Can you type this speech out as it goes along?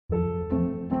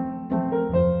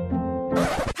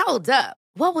Hold up.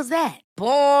 What was that?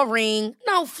 Boring.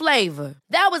 No flavor.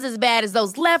 That was as bad as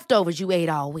those leftovers you ate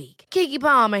all week. Keke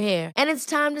Palmer here. And it's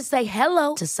time to say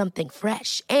hello to something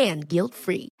fresh and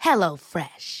guilt-free. Hello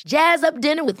Fresh. Jazz up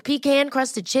dinner with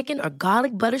pecan-crusted chicken or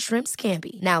garlic butter shrimp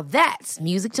scampi. Now that's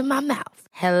music to my mouth.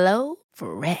 Hello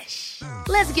Fresh.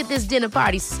 Let's get this dinner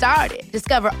party started.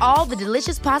 Discover all the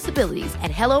delicious possibilities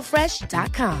at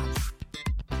hellofresh.com.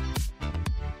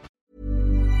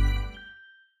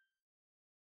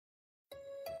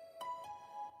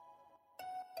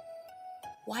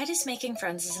 Why does making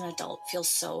friends as an adult feel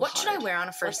so What hard? should I wear on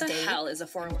a first date? What the hell is a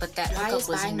formal? But that Why hookup is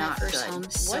was buying my not first good. home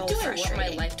so What do I want my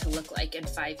frustrating? life to look like in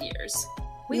 5 years?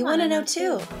 We want to know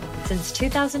too. Since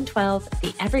 2012,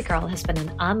 The Every Girl has been an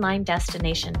online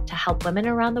destination to help women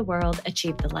around the world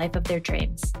achieve the life of their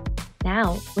dreams.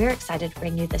 Now, we're excited to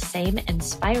bring you the same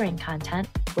inspiring content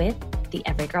with the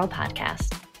Every Girl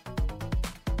podcast.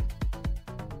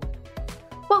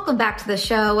 Welcome back to the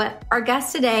show. Our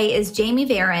guest today is Jamie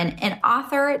Varon, an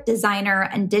author, designer,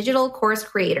 and digital course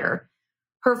creator.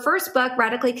 Her first book,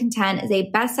 Radically Content, is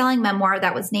a best-selling memoir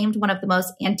that was named one of the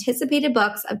most anticipated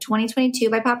books of 2022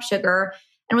 by Pop Sugar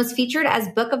and was featured as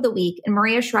Book of the Week in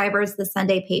Maria Shriver's The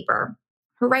Sunday Paper.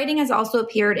 Her writing has also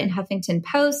appeared in Huffington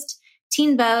Post,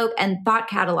 Teen Vogue, and Thought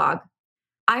Catalog.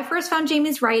 I first found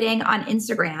Jamie's writing on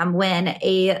Instagram when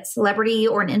a celebrity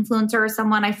or an influencer or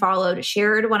someone I followed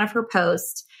shared one of her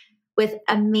posts with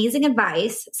amazing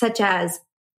advice, such as,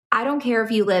 I don't care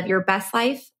if you live your best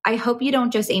life. I hope you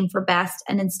don't just aim for best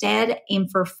and instead aim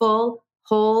for full,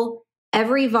 whole,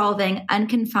 ever-evolving,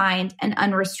 unconfined, and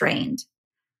unrestrained.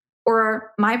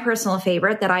 Or my personal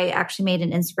favorite that I actually made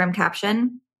an Instagram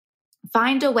caption,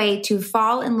 find a way to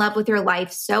fall in love with your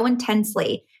life so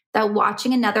intensely that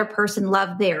watching another person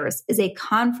love theirs is a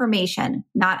confirmation,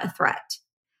 not a threat.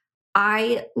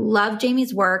 I love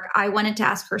Jamie's work. I wanted to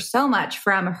ask her so much,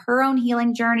 from her own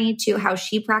healing journey to how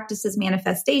she practices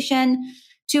manifestation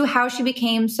to how she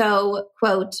became so,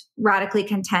 quote, radically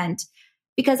content.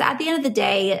 Because at the end of the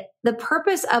day, the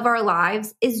purpose of our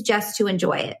lives is just to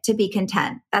enjoy it, to be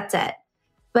content. That's it.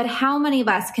 But how many of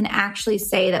us can actually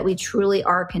say that we truly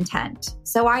are content?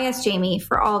 So I asked Jamie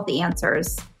for all of the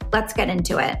answers. Let's get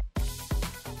into it.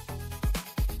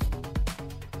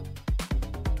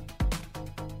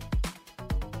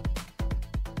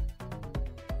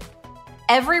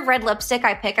 Every red lipstick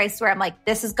I pick, I swear, I'm like,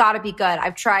 this has got to be good.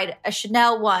 I've tried a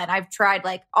Chanel one. I've tried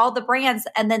like all the brands,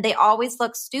 and then they always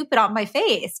look stupid on my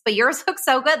face. But yours looks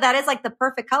so good. That is like the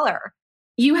perfect color.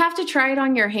 You have to try it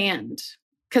on your hand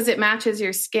because it matches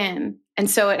your skin. And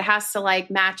so it has to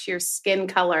like match your skin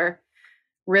color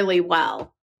really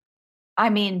well. I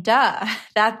mean, duh.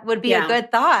 That would be a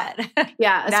good thought.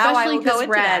 Yeah, especially because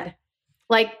red, that.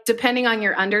 like depending on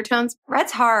your undertones.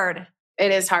 Red's hard.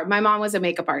 It is hard. My mom was a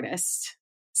makeup artist.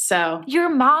 So your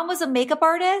mom was a makeup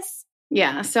artist?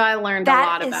 Yeah. So I learned a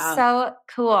lot about. That is so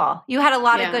cool. You had a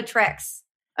lot of good tricks.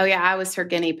 Oh yeah. I was her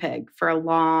guinea pig for a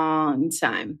long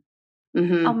time.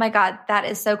 Mm-hmm. Oh my God. That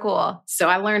is so cool. So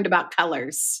I learned about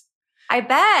colors. I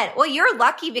bet. Well, you're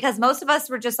lucky because most of us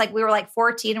were just like, we were like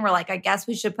 14 and we're like, I guess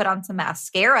we should put on some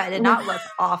mascara. It did not look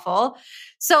awful.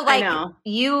 So like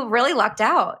you really lucked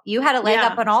out. You had a leg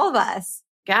up on all of us.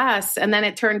 Yes. And then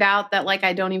it turned out that like,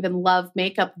 I don't even love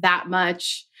makeup that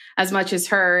much as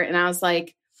her. And I was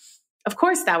like, of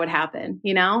course that would happen.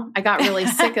 You know, I got really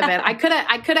sick of it. I could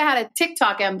have had a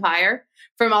TikTok empire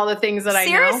from all the things that I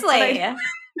know. Seriously.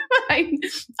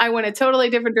 I went a totally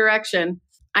different direction.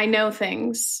 I know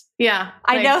things. Yeah.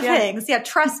 I know things. Yeah.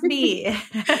 Trust me.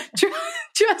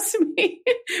 Trust me.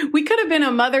 We could have been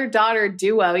a mother-daughter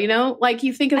duo, you know, like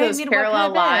you think of those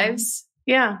parallel lives.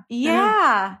 Yeah.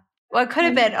 Yeah. Well, it could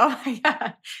have been. Oh my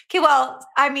God. Okay. Well,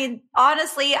 I mean,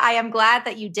 honestly, I am glad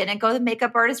that you didn't go the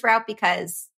makeup artist route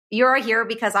because you're here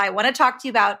because I want to talk to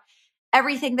you about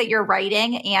everything that you're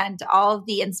writing and all of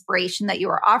the inspiration that you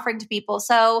are offering to people.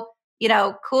 So, you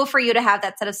know, cool for you to have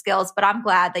that set of skills, but I'm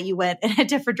glad that you went in a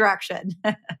different direction.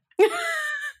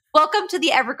 Welcome to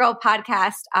the Every Girl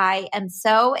podcast. I am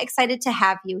so excited to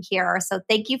have you here. So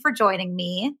thank you for joining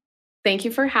me. Thank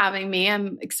you for having me.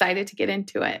 I'm excited to get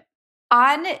into it.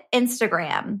 On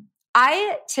Instagram,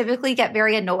 I typically get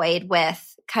very annoyed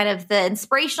with kind of the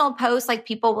inspirational posts, like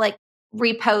people like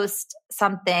repost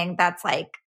something that's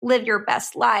like, live your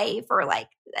best life, or like,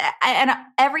 and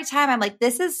every time I'm like,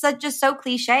 this is just so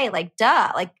cliche, like,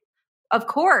 duh, like, of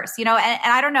course, you know, and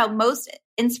I don't know, most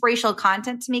inspirational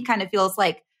content to me kind of feels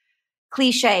like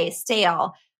cliche,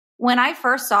 stale. When I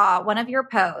first saw one of your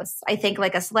posts, I think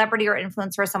like a celebrity or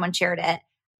influencer or someone shared it,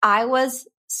 I was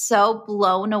so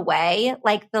blown away.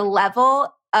 Like the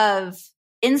level of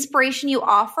inspiration you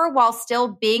offer while still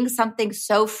being something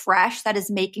so fresh that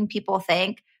is making people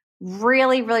think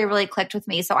really, really, really clicked with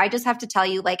me. So I just have to tell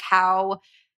you like how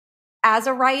as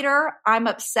a writer, I'm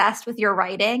obsessed with your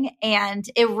writing, and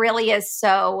it really is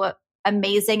so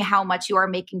amazing how much you are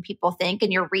making people think,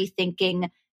 and you're rethinking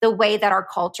the way that our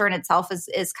culture in itself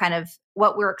is kind of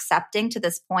what we're accepting to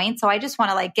this point. So I just want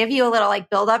to like give you a little like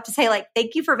build up to say like,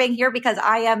 thank you for being here, because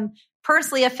I am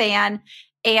personally a fan.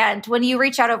 And when you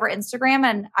reach out over Instagram,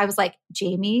 and I was like,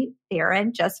 Jamie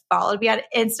Varon just followed me on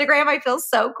Instagram. I feel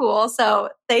so cool. So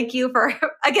thank you for,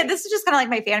 again, this is just kind of like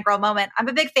my fangirl moment. I'm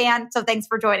a big fan. So thanks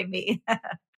for joining me.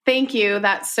 Thank you.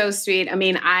 That's so sweet. I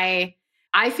mean, I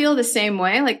feel the same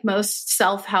way. Like most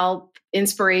self-help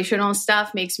inspirational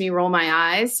stuff makes me roll my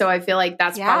eyes. So I feel like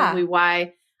that's probably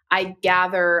why I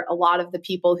gather a lot of the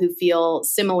people who feel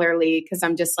similarly, because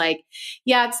I'm just like,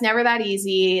 yeah, it's never that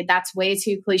easy. That's way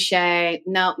too cliche.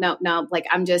 No. Like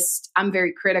I'm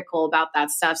very critical about that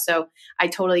stuff. So I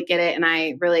totally get it. And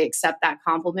I really accept that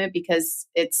compliment, because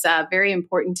it's very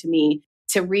important to me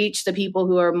to reach the people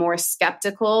who are more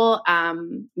skeptical,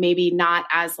 maybe not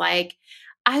as like,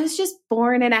 I was just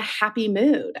born in a happy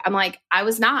mood. I'm like, I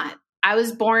was not. I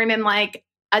was born in like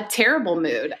a terrible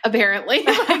mood, apparently.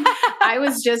 Like, I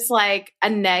was just like a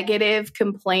negative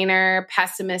complainer,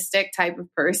 pessimistic type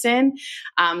of person.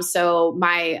 So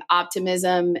my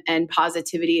optimism and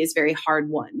positivity is very hard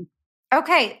won.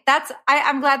 Okay.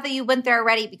 I'm glad that you went there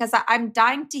already, because I'm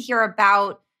dying to hear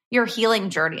about your healing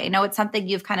journey. I know it's something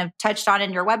you've kind of touched on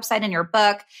in your website and your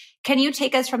book. Can you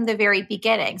take us from the very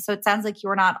beginning? So it sounds like you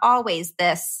were not always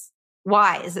this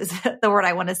wise is the word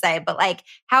I want to say, but like,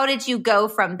 how did you go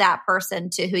from that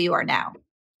person to who you are now?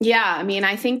 Yeah. I mean,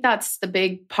 I think that's the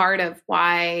big part of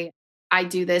why I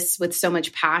do this with so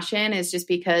much passion, is just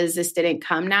because this didn't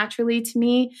come naturally to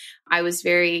me. I was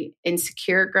very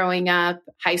insecure growing up.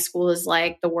 High school is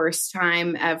like the worst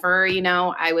time ever. You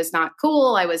know, I was not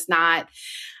cool.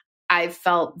 I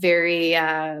felt very,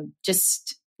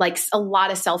 just like a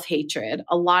lot of self-hatred,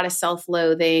 a lot of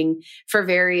self-loathing for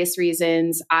various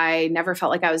reasons. I never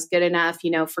felt like I was good enough.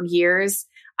 You know, for years,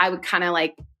 I would kind of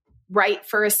like write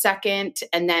for a second.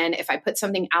 And then if I put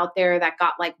something out there that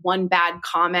got like one bad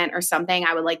comment or something,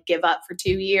 I would like give up for 2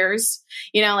 years,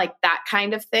 you know, like that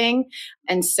kind of thing.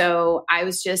 And so I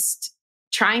was just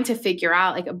trying to figure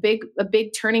out like a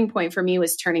big turning point for me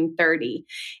was turning 30.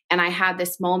 And I had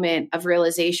this moment of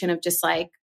realization of just like,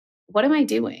 what am I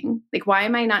doing? Like, why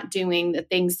am I not doing the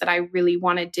things that I really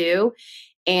want to do?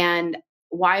 And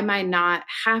why am I not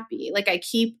happy? Like I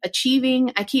keep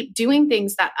achieving, I keep doing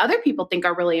things that other people think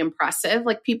are really impressive.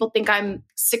 Like people think I'm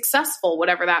successful,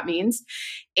 whatever that means.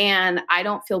 And I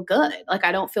don't feel good. Like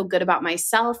I don't feel good about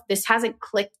myself. This hasn't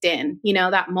clicked in, you know,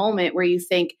 that moment where you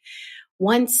think,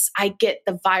 once I get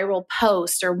the viral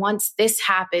post, or once this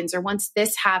happens, or once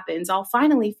this happens, I'll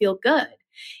finally feel good.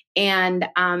 And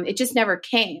it just never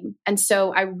came. And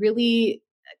so I really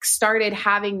started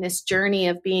having this journey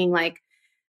of being like,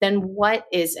 then what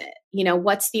is it? You know,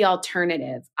 what's the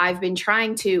alternative? I've been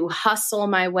trying to hustle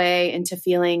my way into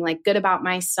feeling like good about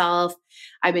myself.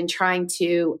 I've been trying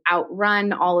to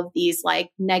outrun all of these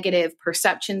like negative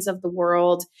perceptions of the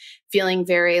world, feeling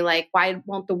very like, why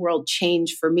won't the world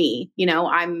change for me? You know,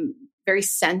 I'm very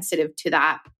sensitive to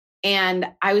that. And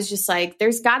I was just like,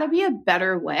 there's got to be a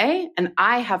better way. And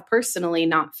I have personally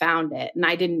not found it. And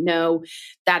I didn't know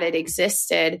that it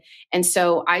existed. And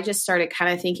so I just started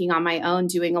kind of thinking on my own,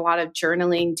 doing a lot of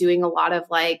journaling, doing a lot of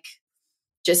like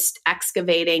just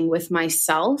excavating with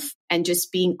myself and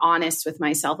just being honest with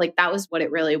myself. Like that was what it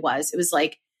really was. It was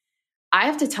like, I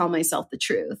have to tell myself the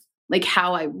truth, like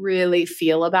how I really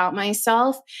feel about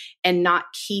myself, and not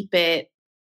keep it.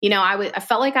 You know, I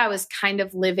felt like I was kind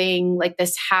of living like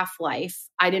this half life.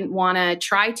 I didn't want to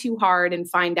try too hard and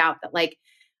find out that like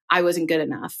I wasn't good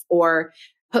enough, or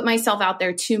put myself out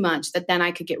there too much that then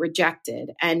I could get rejected,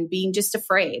 and being just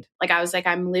afraid. Like I was like,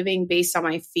 I'm living based on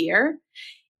my fear.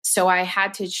 So I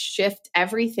had to shift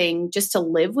everything just to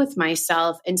live with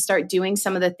myself and start doing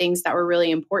some of the things that were really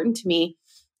important to me.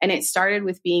 And it started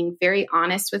with being very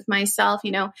honest with myself.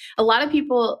 You know, a lot of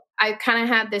people, I kind of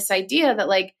had this idea that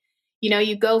like, you know,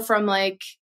 you go from like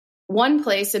one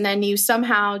place and then you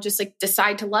somehow just like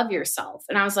decide to love yourself.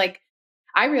 And I was like,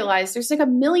 I realized there's like a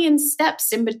million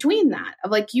steps in between that of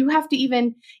like, you have to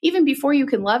even before you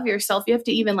can love yourself, you have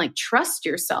to even like trust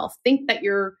yourself, think that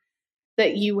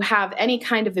you have any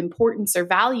kind of importance or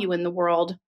value in the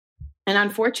world. And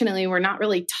unfortunately, we're not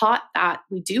really taught that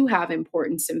we do have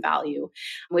importance and value,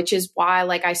 which is why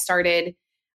like I started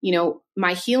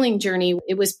my healing journey,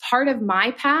 it was part of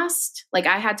my past. Like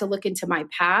I had to look into my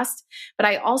past, but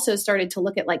I also started to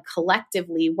look at like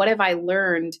collectively, what have I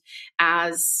learned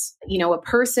as, a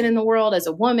person in the world, as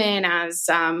a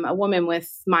woman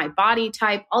with my body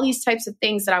type, all these types of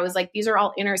things that I was like, these are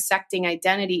all intersecting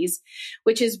identities,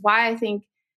 which is why I think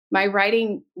my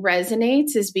writing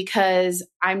resonates, is because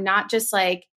I'm not just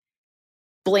like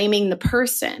blaming the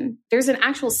person. There's an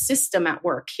actual system at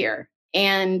work here.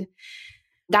 And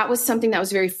that was something that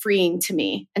was very freeing to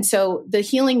me. And so the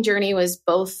healing journey was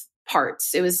both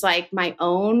parts. It was like my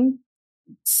own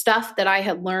stuff that I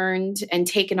had learned and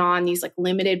taken on, these like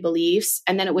limited beliefs.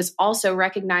 And then it was also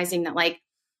recognizing that like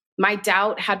my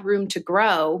doubt had room to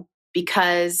grow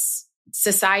because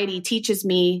society teaches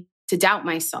me to doubt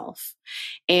myself.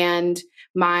 And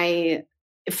my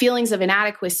feelings of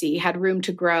inadequacy had room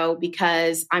to grow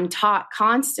because I'm taught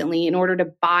constantly in order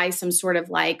to buy some sort of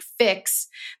like fix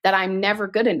that I'm never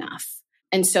good enough.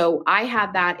 And so I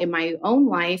had that in my own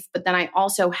life, but then I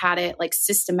also had it like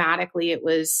systematically. It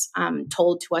was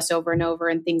told to us over and over,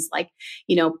 and things like,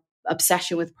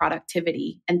 obsession with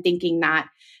productivity and thinking that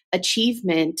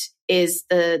achievement is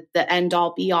the end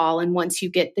all be all. And once you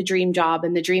get the dream job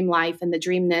and the dream life and the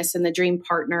dream this and the dream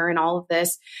partner and all of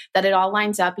this, that it all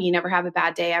lines up and you never have a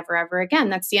bad day ever again.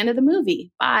 That's the end of the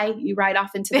movie. Bye. You ride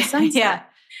off into the sunset. Yeah,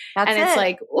 that's it's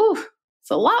like, ooh,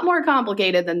 it's a lot more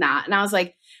complicated than that. And I was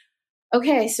like,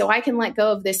 okay, so I can let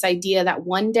go of this idea that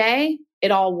one day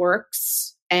it all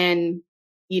works. And,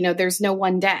 there's no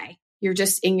one day. You're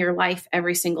just in your life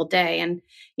every single day. And,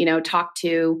 talk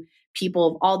to people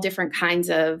of all different kinds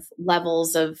of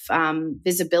levels of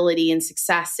visibility and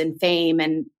success and fame.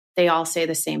 And they all say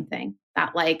the same thing,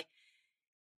 that like,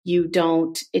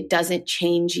 it doesn't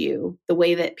change you the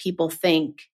way that people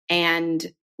think.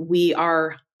 And we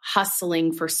are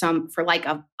hustling for like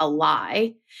a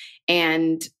lie.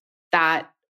 And that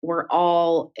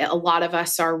a lot of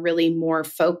us are really more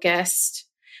focused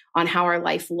on how our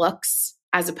life looks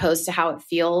as opposed to how it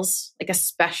feels, like,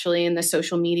 especially in the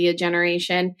social media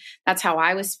generation. That's how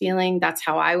I was feeling. That's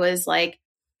how I was like,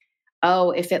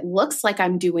 oh, if it looks like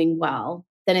I'm doing well,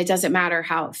 then it doesn't matter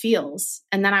how it feels.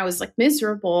 And then I was like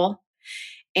miserable.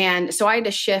 And so I had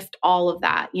to shift all of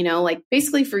that, like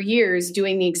basically for years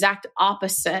doing the exact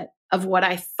opposite of what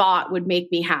I thought would make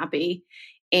me happy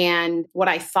and what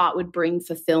I thought would bring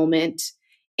fulfillment,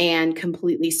 and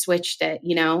completely switched it,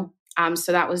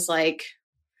 So that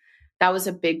was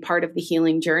a big part of the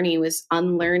healing journey, was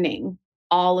unlearning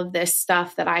all of this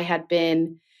stuff that I had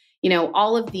been,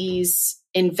 all of these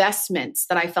investments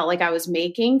that I felt like I was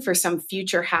making for some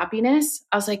future happiness.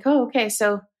 I was like, oh, okay.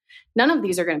 So none of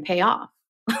these are going to pay off.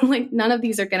 Like none of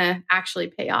these are going to actually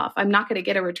pay off. I'm not going to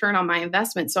get a return on my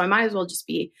investment. So I might as well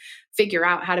just figure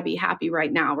out how to be happy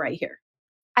right now, right here.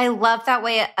 I love that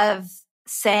way of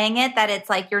saying it, that it's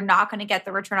like, you're not going to get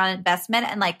the return on investment.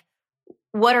 And like,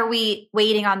 what are we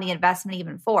waiting on the investment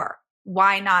even for?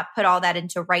 Why not put all that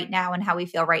into right now and how we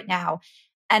feel right now?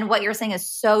 And what you're saying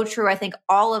is so true. I think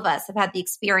all of us have had the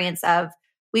experience of,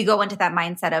 we go into that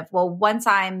mindset of, well, once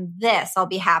I'm this, I'll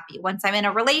be happy. Once I'm in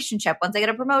a relationship, once I get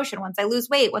a promotion, once I lose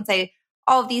weight,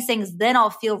 all of these things, then I'll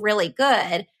feel really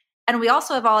good. And we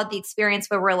also have all of the experience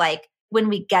where we're like, when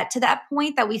we get to that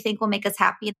point that we think will make us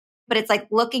happy, but it's like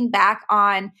looking back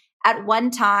on, at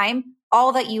one time,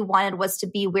 all that you wanted was to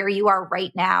be where you are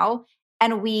right now.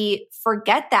 And we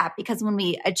forget that, because when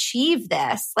we achieve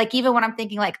this, like even when I'm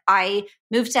thinking like I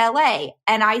moved to LA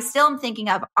and I still am thinking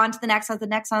of on to the next,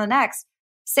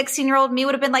 16-year-old me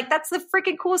would have been like, that's the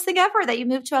freaking coolest thing ever that you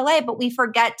moved to LA. But we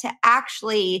forget to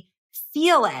actually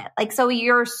feel it. Like, so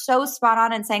you're so spot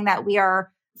on in saying that we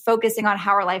are focusing on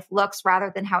how our life looks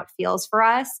rather than how it feels for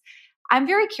us. I'm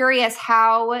very curious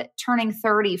how turning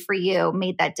 30 for you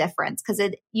made that difference, because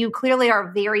you clearly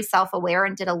are very self-aware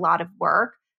and did a lot of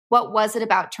work. What was it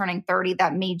about turning 30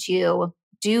 that made you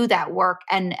do that work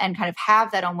and kind of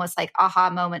have that almost like aha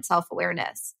moment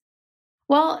self-awareness?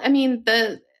 Well, I mean,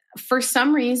 for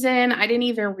some reason, I didn't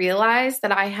even realize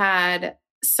that I had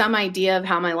some idea of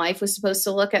how my life was supposed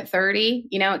to look at 30.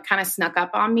 It kind of snuck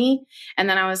up on me. And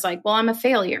then I was like, well, I'm a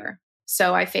failure.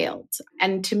 So I failed.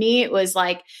 And to me, it was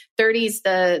like 30 is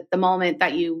the moment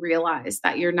that you realize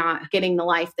that you're not getting the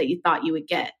life that you thought you would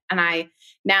get. And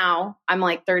I'm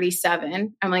like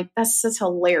 37. I'm like, that's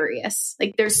hilarious.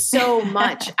 Like there's so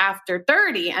much after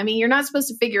 30. I mean, you're not supposed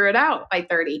to figure it out by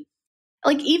 30.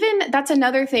 Like even that's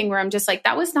another thing where I'm just like,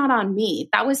 that was not on me.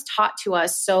 That was taught to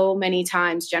us so many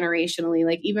times generationally.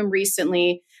 Like even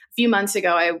recently, a few months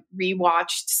ago, I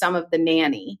rewatched some of The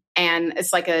Nanny, and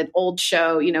it's like an old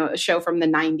show, a show from the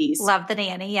 90s. Love The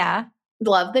Nanny. Yeah.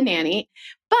 Love The Nanny.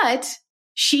 But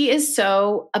she is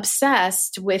so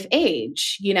obsessed with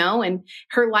age, and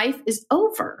her life is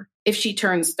over if she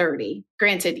turns 30.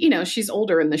 Granted, she's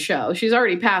older in the show. She's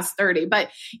already past 30, but,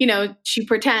 she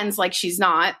pretends like she's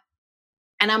not.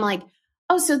 And I'm like,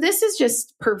 oh, so this is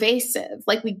just pervasive.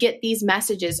 Like we get these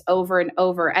messages over and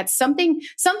over at something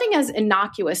as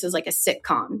innocuous as like a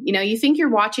sitcom. You think you're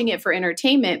watching it for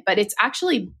entertainment, but it's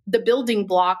actually the building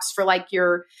blocks for like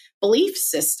your belief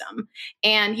system.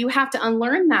 And you have to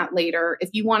unlearn that later if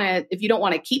you don't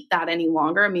want to keep that any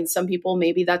longer. I mean, some people,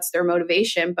 maybe that's their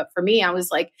motivation. But for me, I was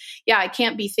like, yeah, I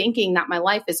can't be thinking that my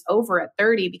life is over at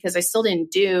 30 because I still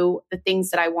didn't do the things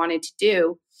that I wanted to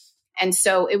do. And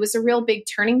so it was a real big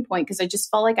turning point because I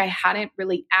just felt like I hadn't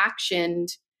really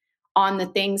actioned on the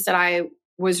things that I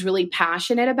was really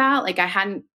passionate about. Like I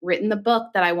hadn't written the book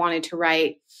that I wanted to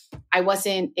write. I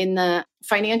wasn't in the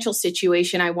financial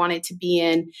situation I wanted to be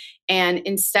in. And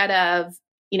instead of,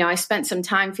 I spent some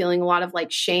time feeling a lot of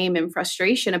like shame and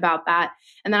frustration about that.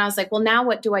 And then I was like, well, now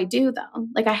what do I do though?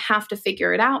 Like I have to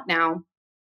figure it out now.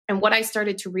 And what I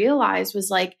started to realize was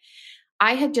like,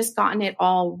 I had just gotten it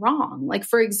all wrong. Like,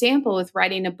 for example, with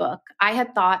writing a book, I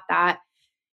had thought that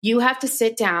you have to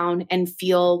sit down and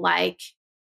feel like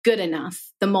good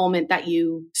enough the moment that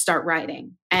you start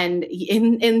writing. And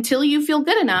until you feel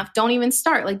good enough, don't even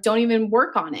start, like, don't even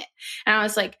work on it. And I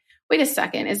was like, wait a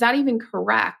second, is that even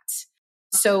correct?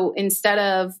 So instead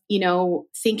of,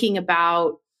 thinking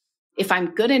about if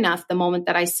I'm good enough the moment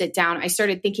that I sit down, I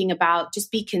started thinking about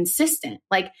just be consistent.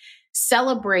 Like,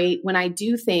 celebrate when I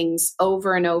do things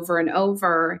over and over and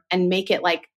over and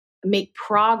make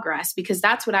progress, because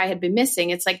that's what I had been missing.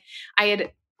 It's like I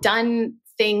had done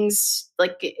things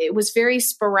like it was very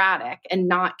sporadic and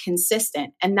not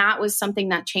consistent. And that was something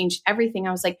that changed everything.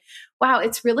 I was like, wow,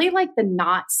 it's really like the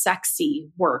not sexy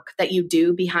work that you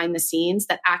do behind the scenes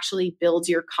that actually builds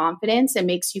your confidence and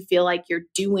makes you feel like you're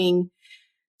doing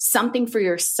something for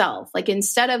yourself. Like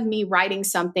instead of me writing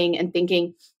something and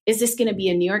thinking, is this going to be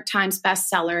a New York Times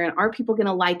bestseller? And are people going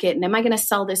to like it? And am I going to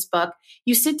sell this book?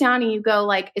 You sit down and you go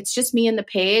like, it's just me and the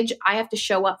page. I have to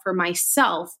show up for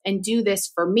myself and do this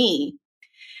for me.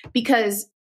 Because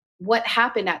what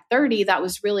happened at 30 that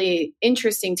was really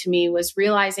interesting to me was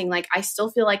realizing like, I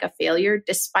still feel like a failure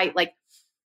despite like,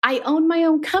 I own my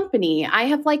own company. I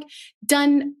have like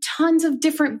done tons of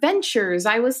different ventures.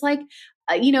 I was like,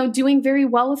 doing very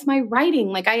well with my writing.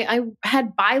 Like I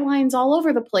had bylines all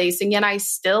over the place. And yet I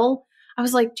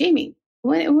was like, Jamie,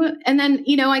 what? And then,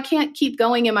 I can't keep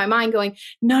going in my mind going,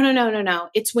 no.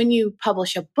 It's when you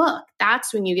publish a book,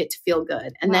 that's when you get to feel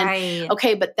good. And then,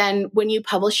 okay, but then when you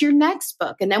publish your next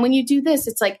book, and then when you do this,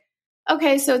 it's like,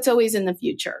 okay, so it's always in the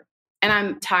future. And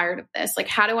I'm tired of this. Like,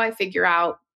 how do I figure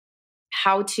out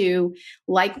how to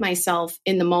like myself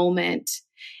in the moment?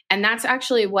 And that's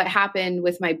actually what happened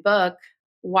with my book.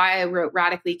 Why I wrote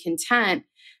Radically Content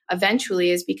eventually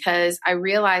is because I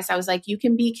realized I was like, you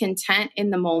can be content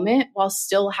in the moment while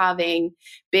still having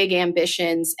big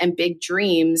ambitions and big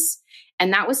dreams.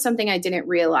 And that was something I didn't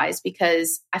realize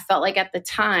because I felt like at the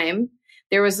time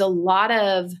there was a lot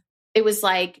of, it was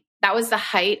like, that was the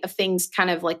height of things kind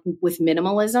of like with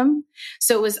minimalism.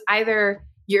 So it was either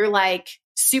you're like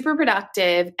super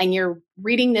productive and you're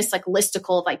reading this like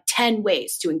listicle of like 10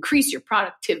 ways to increase your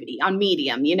productivity on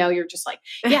Medium, you're just like,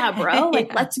 yeah, bro,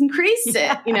 like let's increase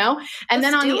it, and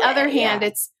then on the other hand,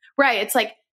 it's right. It's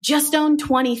like, just own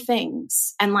 20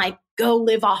 things and like go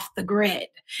live off the grid.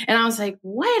 And I was like,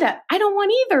 I don't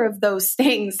want either of those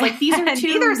things. Like these are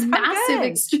two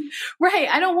massive, right.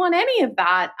 I don't want any of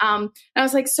that. And I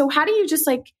was like, so how do you just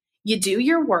like, you do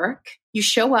your work, you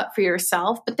show up for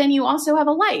yourself, but then you also have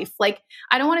a life. Like,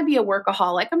 I don't want to be a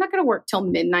workaholic. I'm not going to work till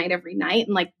midnight every night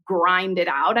and like grind it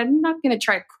out. I'm not going to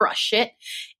try to crush it.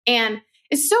 And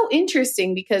it's so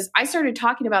interesting because I started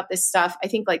talking about this stuff, I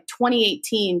think like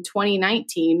 2018,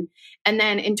 2019. And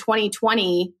then in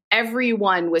 2020,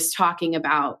 everyone was talking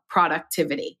about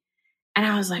productivity. And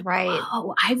I was like,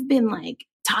 oh, I've been like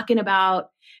talking about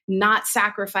not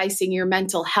sacrificing your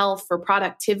mental health for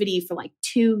productivity for like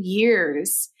 2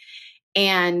 years.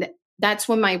 And that's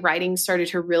when my writing started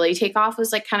to really take off. It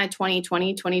was like kind of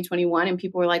 2020, 2021. And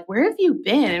people were like, where have you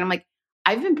been? And I'm like,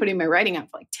 I've been putting my writing out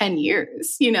for like 10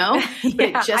 years, but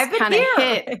it just kind of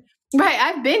hit. Right.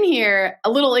 I've been here a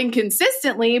little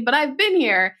inconsistently, but I've been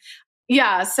here.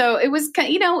 Yeah. So it was,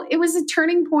 it was a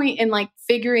turning point in like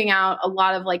figuring out a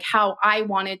lot of like how I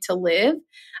wanted to live.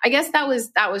 I guess that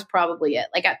was probably it.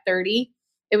 Like at 30,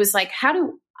 it was like, how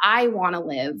do I want to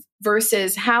live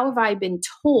versus how have I been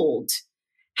told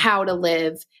how to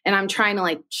live? And I'm trying to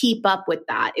like keep up with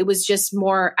that. It was just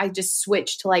more, I just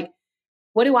switched to like,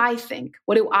 what do I think?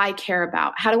 What do I care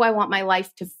about? How do I want my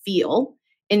life to feel?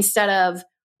 instead of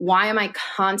why am I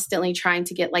constantly trying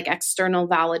to get like external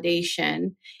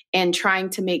validation and trying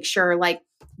to make sure like,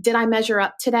 did I measure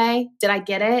up today? Did I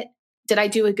get it? Did I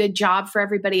do a good job for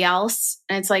everybody else?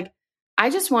 And it's like, I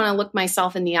just want to look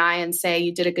myself in the eye and say,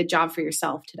 you did a good job for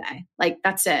yourself today. Like,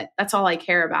 that's it. That's all I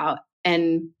care about.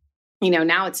 And,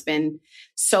 now it's been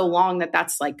so long that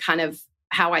that's like kind of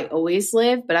how I always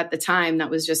live. But at the time, that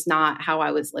was just not how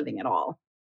I was living at all.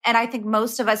 And I think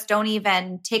most of us don't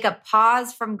even take a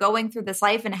pause from going through this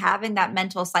life and having that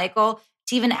mental cycle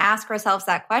to even ask ourselves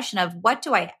that question of what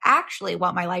do I actually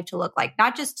want my life to look like?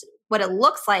 Not just what it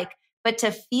looks like, but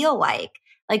to feel like.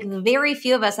 Like very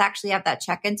few of us actually have that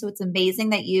check-in. So it's amazing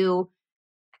that you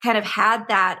kind of had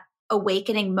that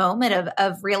awakening moment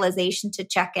of realization to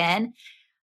check in.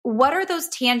 What are those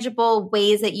tangible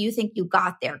ways that you think you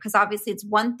got there? Because obviously it's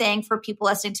one thing for people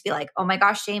listening to be like, oh my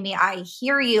gosh, Jamie, I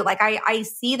hear you. Like I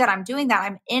see that I'm doing that.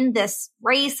 I'm in this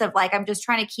race of like, I'm just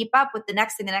trying to keep up with the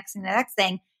next thing, the next thing, the next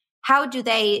thing. How do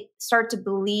they start to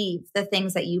believe the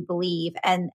things that you believe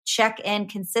and check in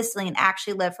consistently and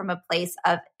actually live from a place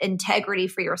of integrity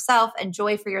for yourself and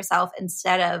joy for yourself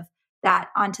instead of that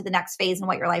onto the next phase and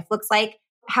what your life looks like?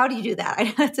 How do you do that? I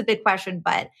know that's a big question,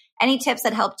 but any tips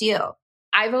that helped you?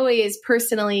 I've always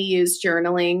personally used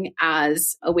journaling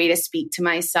as a way to speak to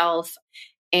myself.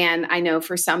 And I know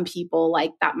for some people,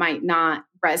 like that might not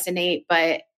resonate,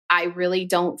 but I really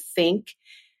don't think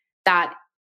that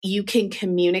you can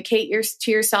communicate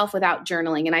to yourself without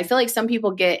journaling. And I feel like some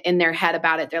people get in their head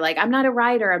about it. They're like, I'm not a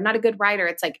writer. I'm not a good writer.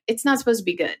 It's like, it's not supposed to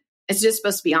be good. It's just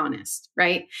supposed to be honest,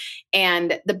 right?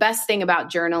 And the best thing about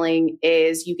journaling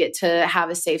is you get to have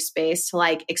a safe space to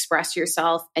like express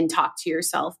yourself and talk to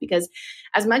yourself. Because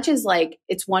as much as like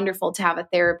it's wonderful to have a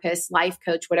therapist, life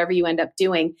coach, whatever you end up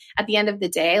doing, at the end of the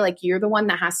day, like you're the one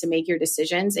that has to make your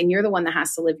decisions and you're the one that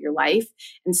has to live your life.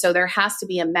 And so there has to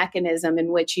be a mechanism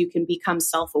in which you can become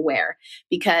self-aware.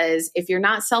 Because if you're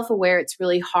not self-aware, it's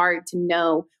really hard to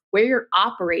know where you're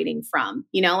operating from,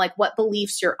 like what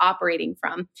beliefs you're operating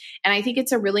from. And I think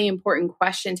it's a really important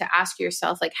question to ask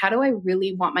yourself, like, how do I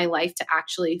really want my life to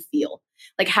actually feel?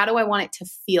 Like, how do I want it to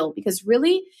feel? Because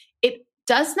really, it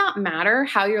does not matter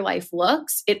how your life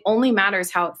looks. It only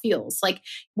matters how it feels. Like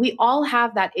we all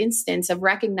have that instance of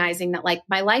recognizing that like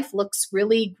my life looks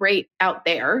really great out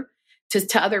there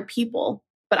to other people,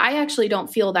 but I actually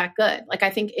don't feel that good. Like I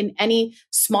think in any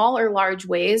small or large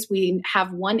ways, we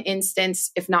have one instance,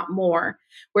 if not more,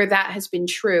 where that has been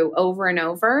true over and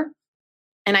over.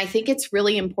 And I think it's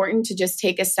really important to just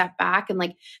take a step back. And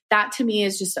like that to me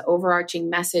is just the overarching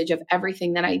message of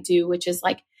everything that I do, which is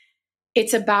like,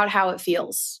 it's about how it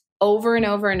feels over and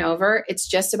over and over. It's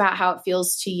just about how it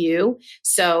feels to you.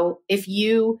 So if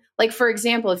you, like, for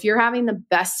example, if you're having the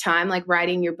best time, like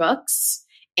writing your books,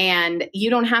 and you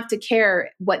don't have to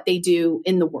care what they do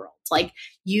in the world. Like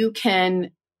you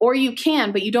can,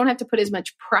 but you don't have to put as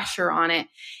much pressure on it.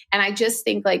 And I just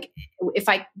think like, if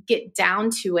I get down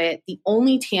to it, the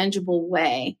only tangible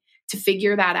way to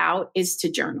figure that out is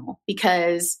to journal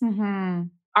because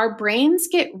our brains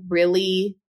get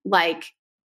really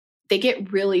they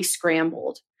get really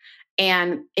scrambled.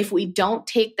 And if we don't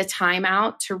take the time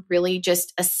out to really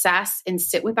just assess and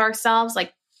sit with ourselves,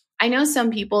 like I know some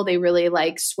people, they really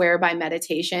like swear by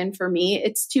meditation. For me,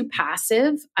 it's too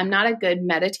passive. I'm not a good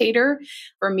meditator.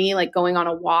 For me, like going on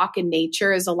a walk in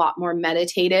nature is a lot more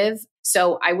meditative.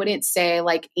 So I wouldn't say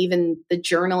like even the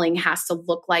journaling has to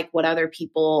look like what other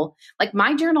people, like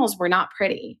my journals were not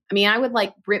pretty. I mean, I would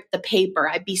like rip the paper.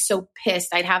 I'd be so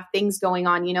pissed. I'd have things going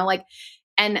on,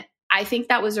 and I think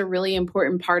that was a really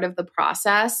important part of the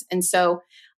process. And so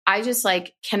I just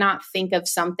like cannot think of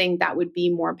something that would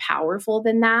be more powerful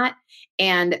than that.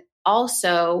 And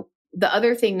also the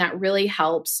other thing that really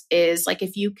helps is like,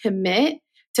 if you commit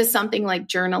to something like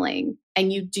journaling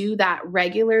and you do that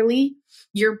regularly,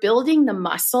 you're building the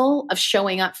muscle of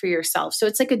showing up for yourself. So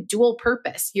it's like a dual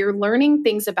purpose. You're learning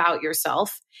things about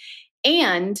yourself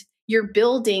and you're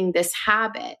building this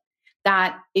habit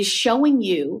that is showing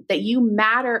you that you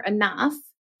matter enough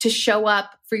to show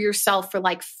up for yourself for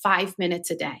like 5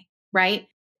 minutes a day, right?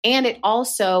 And it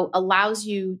also allows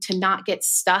you to not get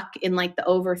stuck in like the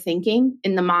overthinking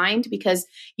in the mind because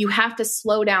you have to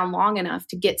slow down long enough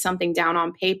to get something down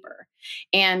on paper.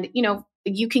 And,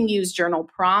 you can use journal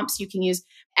prompts,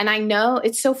 and I know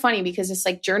it's so funny because it's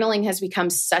like journaling has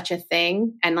become such a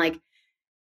thing and like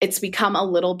it's become a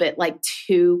little bit like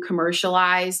too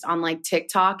commercialized on like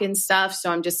TikTok and stuff.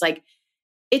 So I'm just like,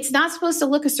 it's not supposed to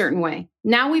look a certain way.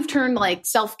 Now we've turned like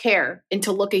self-care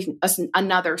into looking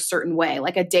another certain way,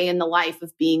 like a day in the life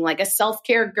of being like a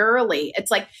self-care girly. It's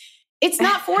like, it's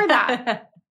not for that.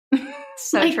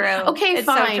 So like, true. Okay, It's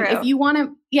so fine. true. If you want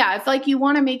to, if like you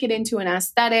want to make it into an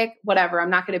aesthetic, whatever, I'm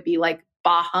not going to be like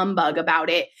bah humbug about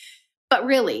it. But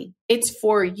really, it's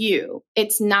for you.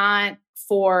 It's not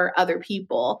for other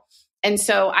people. And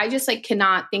so I just like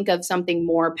cannot think of something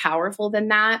more powerful than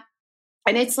that.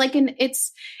 And it's like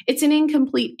it's an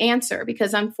incomplete answer,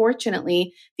 because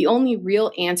unfortunately, the only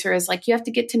real answer is like, you have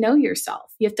to get to know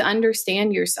yourself. You have to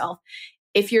understand yourself.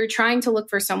 If you're trying to look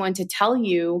for someone to tell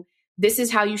you, this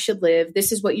is how you should live,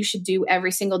 this is what you should do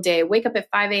every single day, wake up at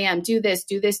 5 a.m., do this,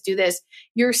 do this, do this,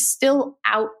 you're still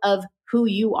out of who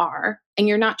you are, and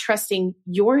you're not trusting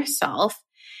yourself.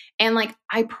 And like,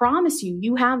 I promise you,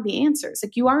 you have the answers.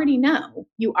 Like, you already know,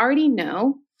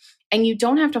 and you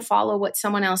don't have to follow what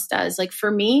someone else does. Like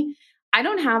for me, I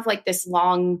don't have like this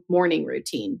long morning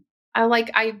routine.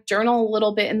 I journal a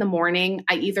little bit in the morning.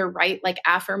 I either write like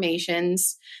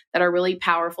affirmations that are really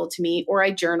powerful to me, or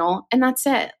I journal, and that's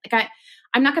it. Like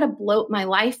I'm not going to bloat my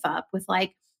life up with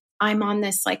like, I'm on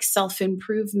this like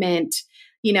self-improvement,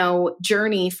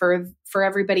 journey for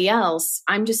everybody else.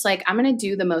 I'm just like, I'm going to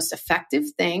do the most effective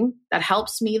thing that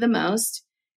helps me the most.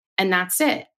 And that's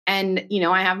it. And,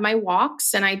 I have my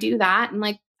walks and I do that. And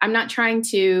like, I'm not trying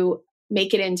to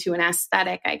make it into an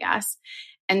aesthetic, I guess.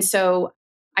 And so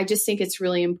I just think it's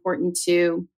really important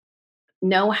to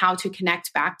know how to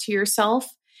connect back to yourself.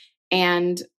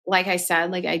 And like I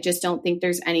said, like, I just don't think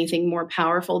there's anything more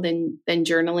powerful than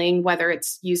journaling, whether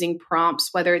it's using prompts,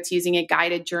 whether it's using a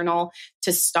guided journal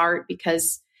to start,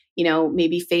 because,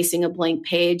 maybe facing a blank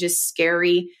page is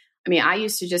scary. I mean, I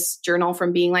used to just journal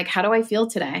from being like, how do I feel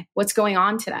today? What's going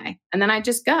on today? And then I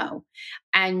just go.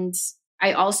 And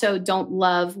I also don't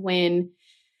love when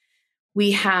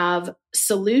we have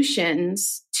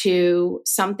solutions to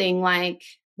something like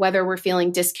whether we're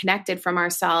feeling disconnected from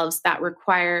ourselves that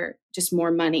require just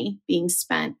more money being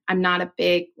spent. I'm not a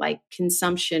big like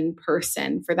consumption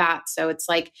person for that. So it's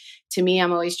like, to me,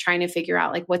 I'm always trying to figure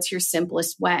out like, what's your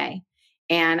simplest way?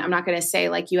 And I'm not going to say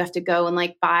like, you have to go and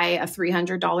like buy a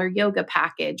 $300 yoga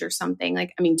package or something.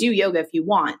 Like, I mean, do yoga if you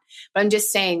want, but I'm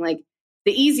just saying like,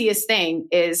 the easiest thing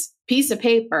is piece of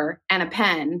paper and a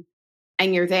pen,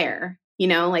 and you're there,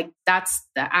 like that's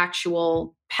the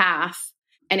actual path.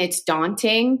 And it's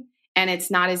daunting, and it's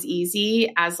not as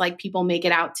easy as like people make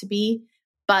it out to be,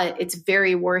 but it's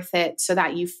very worth it, so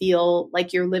that you feel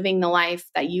like you're living the life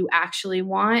that you actually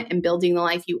want and building the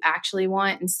life you actually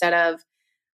want, instead of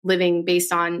living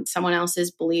based on someone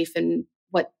else's belief and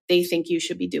what they think you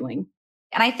should be doing.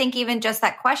 And I think even just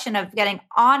that question of getting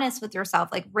honest with yourself,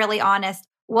 like really honest,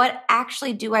 what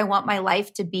actually do I want my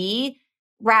life to be?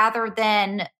 Rather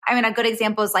than, a good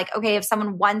example is like, okay, if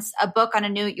someone wants a book on a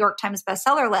New York Times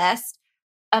bestseller list,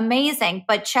 amazing.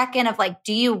 But check in of like,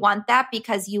 do you want that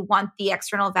because you want the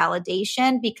external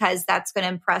validation, because that's going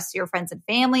to impress your friends and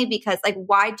family? Because like,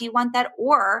 why do you want that?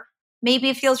 Or maybe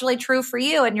it feels really true for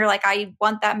you, and you're like, I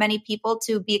want that many people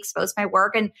to be exposed to my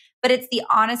work. But it's the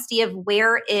honesty of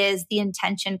where is the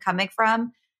intention coming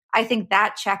from. I think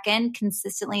that check-in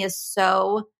consistently is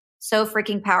so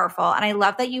freaking powerful. And I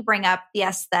love that you bring up the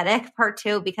aesthetic part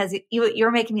too, because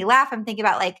you're making me laugh. I'm thinking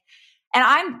about like, and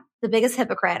I'm the biggest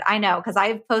hypocrite, I know, because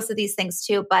I've posted these things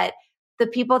too, but the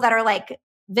people that are like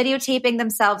videotaping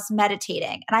themselves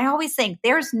meditating. And I always think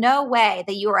there's no way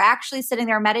that you are actually sitting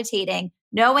there meditating,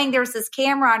 knowing there's this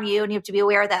camera on you, and you have to be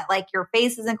aware that like your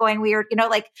face isn't going weird,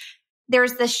 like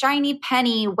there's the shiny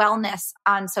penny wellness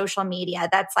on social media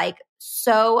that's like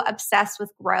so obsessed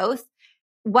with growth.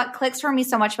 What clicks for me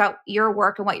so much about your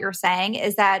work and what you're saying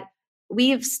is that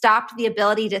we've stopped the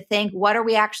ability to think, what are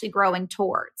we actually growing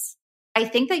towards? I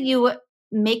think that you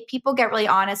make people get really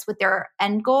honest with their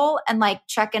end goal and like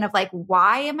check in of like,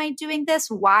 why am I doing this?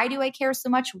 Why do I care so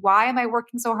much? Why am I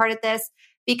working so hard at this?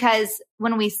 Because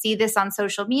when we see this on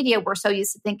social media, we're so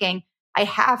used to thinking, I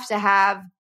have to have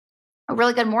a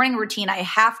really good morning routine. I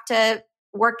have to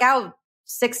work out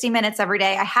 60 minutes every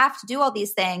day. I have to do all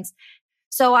these things.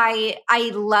 So I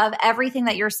love everything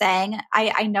that you're saying.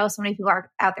 I know so many people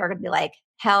are out there are going to be like,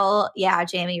 hell yeah,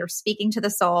 Jamie, you're speaking to the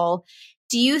soul.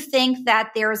 Do you think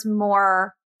that there's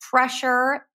more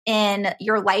pressure in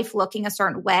your life looking a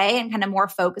certain way and kind of more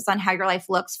focus on how your life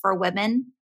looks for women?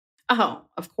 Oh,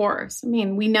 of course. I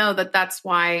mean, we know that that's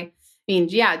why,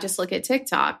 just look at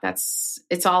TikTok.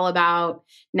 It's all about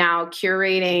now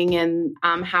curating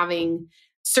and having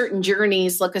certain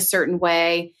journeys look a certain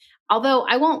way. Although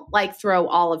I won't like throw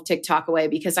all of TikTok away,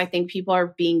 because I think people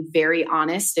are being very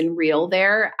honest and real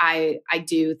there. I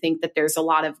do think that there's a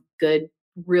lot of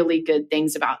really good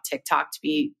things about TikTok, to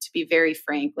be very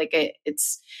frank. Like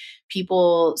it's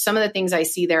people, some of the things I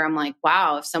see there, I'm like,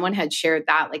 wow, if someone had shared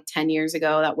that like 10 years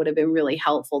ago, that would have been really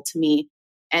helpful to me.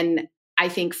 And I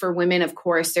think for women, of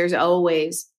course, there's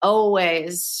always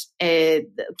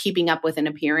keeping up with an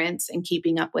appearance and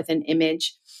keeping up with an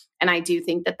image. And I do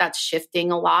think that that's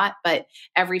shifting a lot, but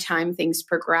every time things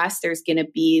progress, there's going to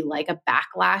be like a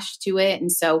backlash to it.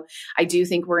 And so I do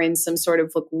think we're in some sort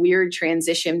of like weird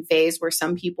transition phase where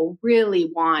some people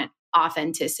really want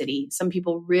authenticity. Some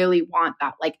people really want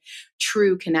that like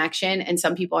true connection. And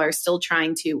some people are still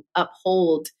trying to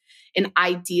uphold an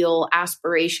ideal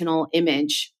aspirational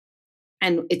image.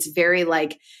 And it's very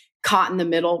like caught in the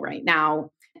middle right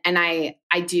now. And I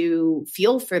do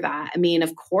feel for that. I mean,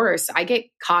 of course, I get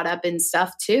caught up in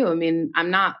stuff too. I mean, I'm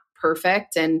not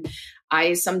perfect. And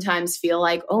I sometimes feel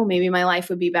like, oh, maybe my life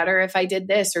would be better if I did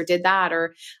this or did that.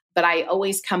 But I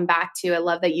always come back to, I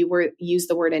love that you use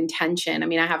the word intention. I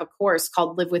mean, I have a course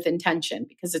called Live with Intention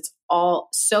because it's all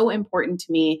so important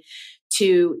to me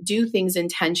to do things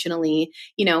intentionally.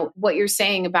 You know, what you're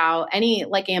saying about any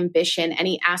like ambition,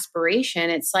 any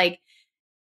aspiration, it's like,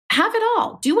 have it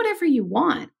all. Do whatever you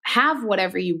want. Have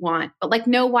whatever you want, but like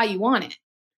know why you want it.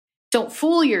 Don't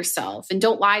fool yourself and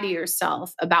don't lie to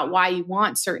yourself about why you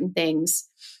want certain things.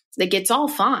 Like it's all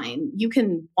fine. You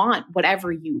can want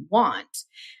whatever you want.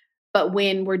 But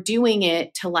when we're doing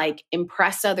it to like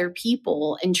impress other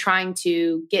people and trying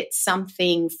to get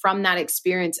something from that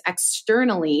experience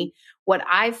externally, what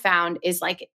I've found is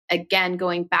like, again,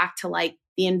 going back to like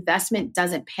the investment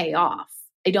doesn't pay off.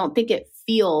 I don't think it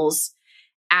feels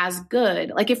as good.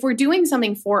 Like if we're doing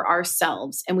something for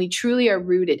ourselves and we truly are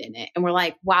rooted in it and we're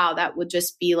like, wow, that would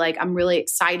just be like, I'm really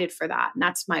excited for that. And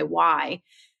that's my why.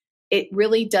 It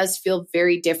really does feel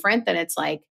very different than it's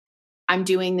like, I'm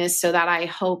doing this so that I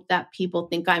hope that people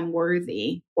think I'm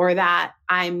worthy or that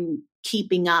I'm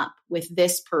keeping up with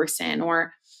this person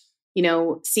or, you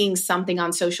know, seeing something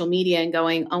on social media and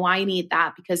going, oh, I need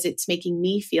that because it's making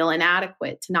me feel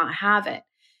inadequate to not have it.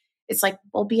 It's like,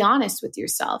 well, be honest with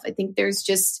yourself. I think there's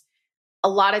just a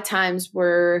lot of times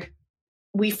where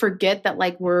we forget that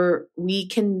like we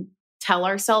can tell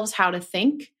ourselves how to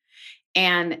think.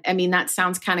 And I mean, that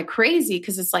sounds kind of crazy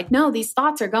because it's like, no, these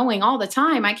thoughts are going all the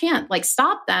time. I can't like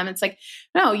stop them. It's like,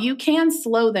 no, you can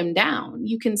slow them down.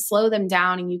 You can slow them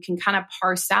down and you can kind of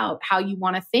parse out how you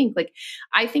want to think. Like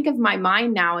I think of my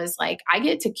mind now as like, I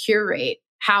get to curate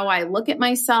how I look at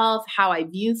myself, how I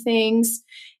view things.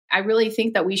 I really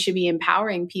think that we should be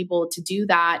empowering people to do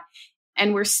that.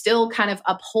 And we're still kind of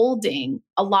upholding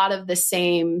a lot of the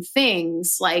same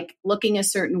things, like looking a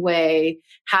certain way,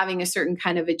 having a certain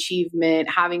kind of achievement,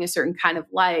 having a certain kind of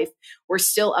life. We're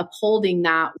still upholding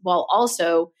that while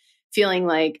also feeling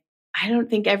like, I don't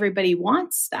think everybody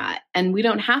wants that. And we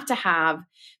don't have to have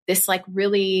this like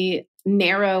really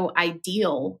narrow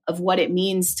ideal of what it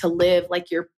means to live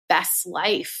like your best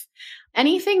life.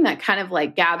 Anything that kind of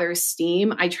like gathers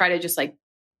steam, I try to just like,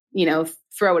 you know,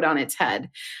 throw it on its head.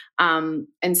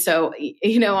 And so,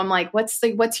 you know, I'm like, what's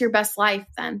your best life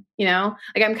then? You know,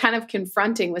 like I'm kind of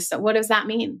confronting with, so what does that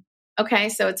mean? Okay.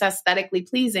 So it's aesthetically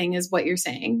pleasing is what you're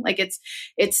saying. Like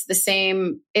it's the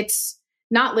same. It's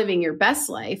not living your best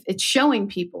life. It's showing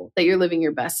people that you're living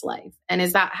your best life. And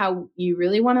is that how you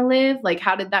really want to live? Like,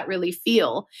 how did that really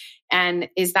feel? And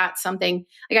is that something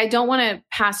like, I don't want to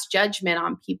pass judgment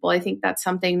on people. I think that's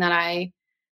something that I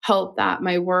hope that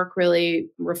my work really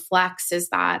reflects is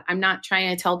that I'm not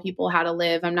trying to tell people how to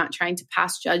live. I'm not trying to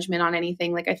pass judgment on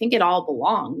anything. Like, I think it all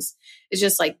belongs. It's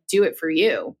just like, do it for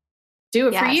you. Do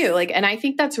it for you. Like, and I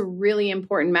think that's a really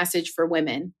important message for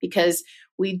women because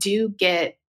we do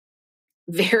get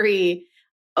there's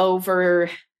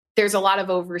a lot of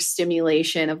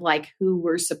overstimulation of like who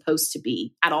we're supposed to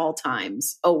be at all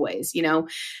times, always, you know,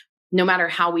 no matter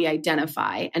how we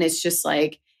identify. And it's just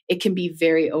like, it can be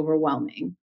very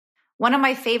overwhelming. One of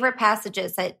my favorite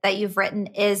passages that you've written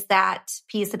is that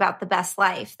piece about the best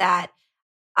life, that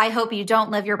I hope you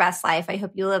don't live your best life. I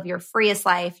hope you live your freest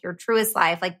life, your truest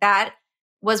life. Like that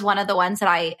was one of the ones that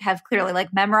I have clearly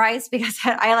like memorized because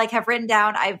I like have written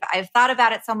down. I've thought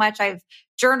about it so much. I've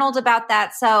journaled about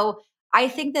that. So I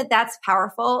think that that's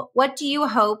powerful. What do you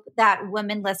hope that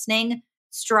women listening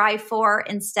strive for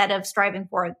instead of striving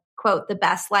for, quote, the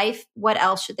best life? What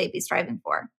else should they be striving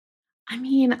for? I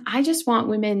mean, I just want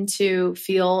women to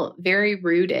feel very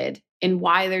rooted in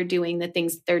why they're doing the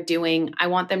things that they're doing. I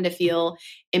want them to feel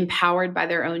empowered by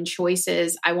their own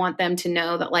choices. I want them to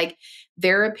know that like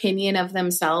their opinion of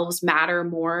themselves matter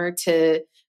more to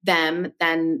them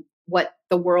than what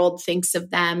the world thinks of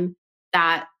them,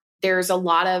 that there's a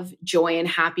lot of joy and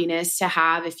happiness to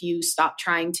have if you stop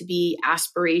trying to be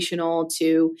aspirational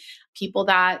to people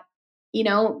that, you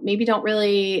know, maybe don't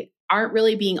really aren't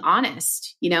really being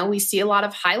honest. You know, we see a lot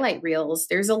of highlight reels.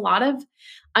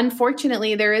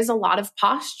 Unfortunately, there is a lot of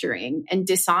posturing and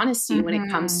dishonesty when it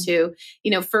comes to,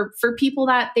 you know, for people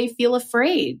that they feel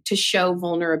afraid to show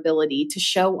vulnerability, to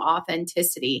show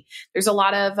authenticity. There's a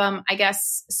lot of, I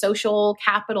guess, social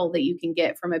capital that you can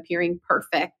get from appearing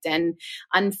perfect and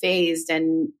unfazed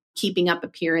and keeping up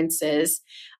appearances.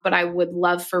 But I would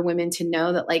love for women to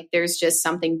know that like there's just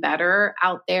something better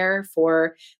out there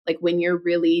for like when you're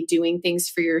really doing things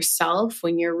for yourself,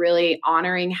 when you're really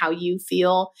honoring how you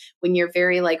feel, when you're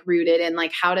very like rooted in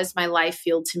like, how does my life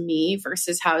feel to me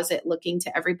versus how is it looking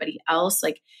to everybody else?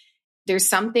 Like there's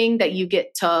something that you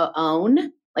get to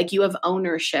own. Like you have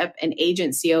ownership and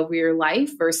agency over your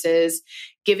life versus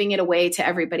giving it away to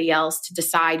everybody else to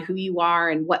decide who you are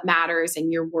and what matters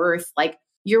and your worth. Like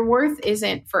your worth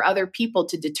isn't for other people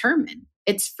to determine.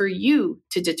 It's for you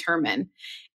to determine.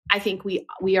 I think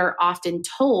we are often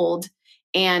told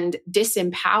and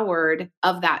disempowered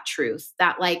of that truth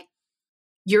that like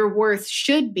your worth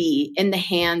should be in the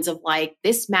hands of like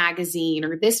this magazine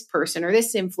or this person or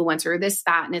this influencer or this,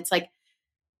 that. And it's like,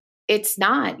 it's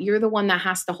not. You're the one that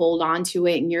has to hold on to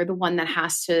it and you're the one that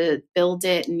has to build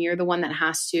it and you're the one that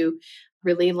has to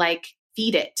really like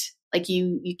feed it. Like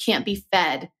you can't be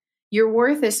fed. Your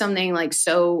worth is something like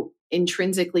so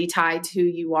intrinsically tied to who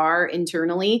you are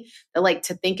internally that like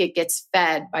to think it gets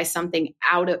fed by something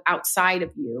outside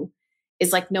of you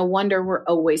is like, no wonder we're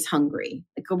always hungry.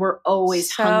 Like we're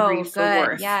always hungry for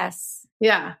worth. Yes.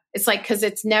 Yeah. It's like, cause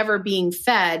it's never being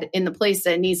fed in the place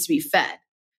that it needs to be fed.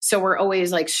 So we're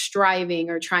always like striving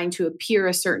or trying to appear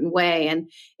a certain way.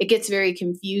 And it gets very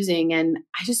confusing. And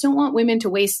I just don't want women to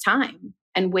waste time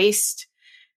and waste.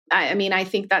 I mean, I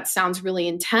think that sounds really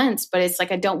intense, but it's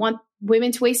like, I don't want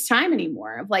women to waste time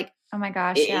anymore of like, oh my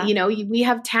gosh, yeah. You know, we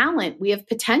have talent, we have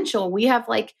potential, we have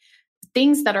like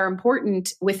things that are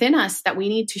important within us that we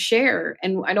need to share.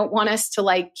 And I don't want us to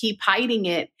like keep hiding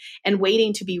it and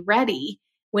waiting to be ready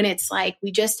when it's like,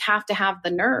 we just have to have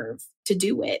the nerve to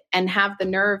do it and have the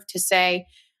nerve to say,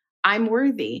 I'm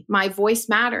worthy. My voice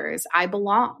matters. I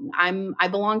belong. I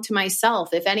belong to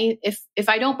myself. If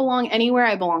I don't belong anywhere,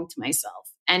 I belong to myself.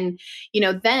 And, you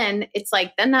know, then it's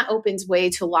like, then that opens way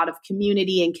to a lot of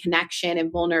community and connection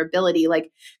and vulnerability. Like,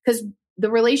 because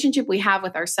the relationship we have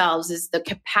with ourselves is the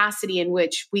capacity in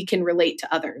which we can relate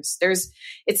to others.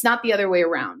 It's not the other way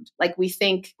around. Like we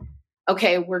think,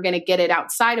 okay, we're going to get it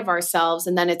outside of ourselves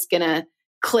and then it's going to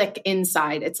click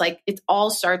inside. It's like, it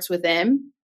all starts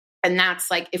within. And that's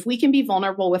like, if we can be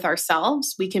vulnerable with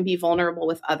ourselves, we can be vulnerable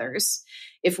with others.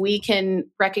 If we can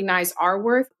recognize our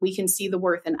worth, we can see the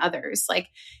worth in others. Like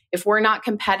if we're not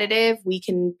competitive, we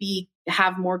can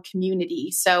have more community.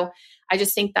 So I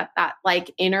just think that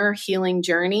like inner healing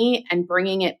journey and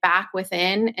bringing it back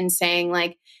within and saying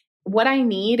like, what I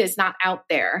need is not out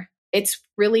there. It's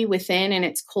really within and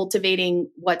it's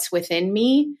cultivating what's within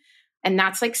me. And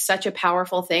that's like such a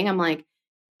powerful thing. I'm like,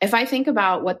 if I think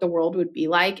about what the world would be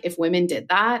like if women did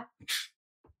that.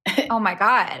 Oh my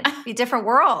God. It'd be a different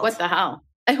world. What the hell?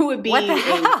 It would be a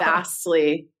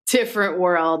vastly different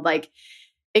world. Like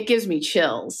it gives me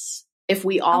chills if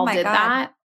we all did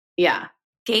that. Yeah.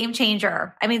 Game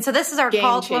changer. I mean, so this is our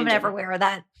call to women everywhere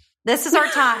that this is our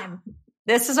time.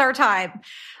 This is our time.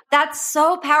 That's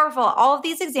so powerful. All of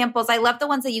these examples, I love the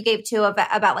ones that you gave too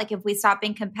about like, if we stop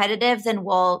being competitive, then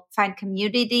we'll find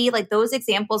community. Like those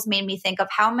examples made me think of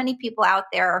how many people out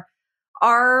there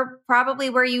are probably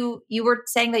where you were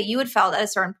saying that you had felt at a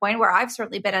certain point, where I've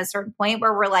certainly been at a certain point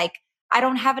where we're like, I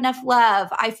don't have enough love.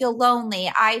 I feel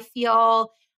lonely. I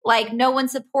feel like no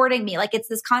one's supporting me. Like it's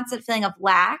this constant feeling of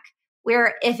lack,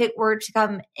 where if it were to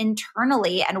come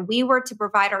internally and we were to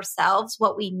provide ourselves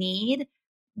what we need,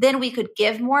 then we could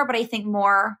give more. But I think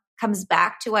more comes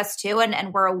back to us too.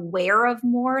 And we're aware of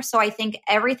more. So I think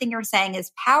everything you're saying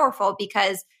is powerful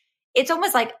because it's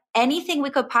almost like anything we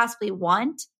could possibly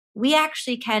want, we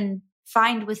actually can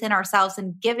find within ourselves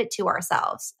and give it to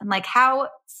ourselves. And like, how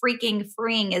freaking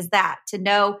freeing is that to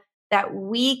know that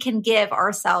we can give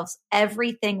ourselves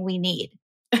everything we need?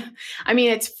 I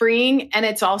mean, it's freeing. And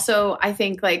it's also, I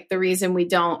think like the reason we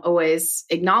don't always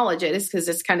acknowledge it is because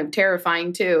it's kind of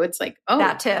terrifying too. It's like, oh,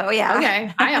 that too. Yeah.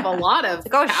 Okay. I have a lot of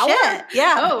like, oh, power. Shit.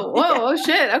 Yeah. Oh, whoa. Oh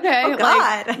shit. Okay. Oh,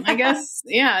 God. Like, I guess,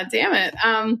 yeah, damn it.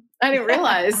 I didn't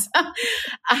realize.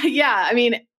 Yeah. I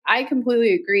mean, I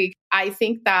completely agree. I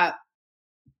think that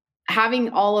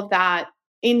having all of that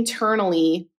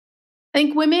internally, I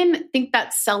think women think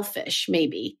that's selfish,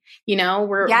 maybe, you know,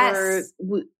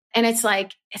 and it's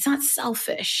like, it's not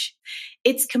selfish.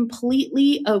 It's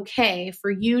completely okay for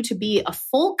you to be a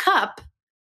full cup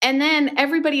and then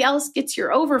everybody else gets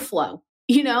your overflow.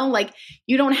 like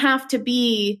you don't have to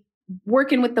be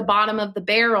working with the bottom of the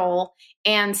barrel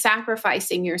and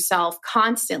sacrificing yourself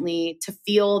constantly to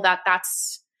feel that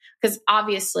that's, because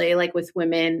obviously like with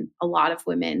women, a lot of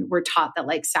women were taught that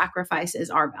like sacrifice is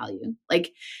our value.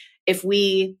 Like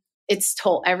it's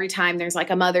told every time there's like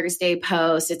a Mother's Day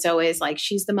post, it's always like,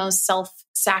 she's the most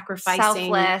self-sacrificing,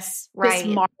 selfless, right?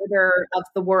 This martyr of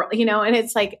the world, and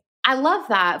it's like, I love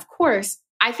that. Of course,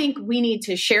 I think we need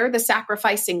to share the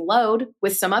sacrificing load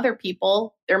with some other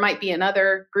people. There might be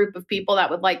another group of people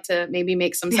that would like to maybe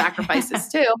make some sacrifices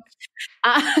too.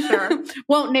 Sure.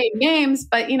 Won't name names,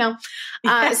 but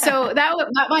so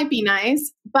that might be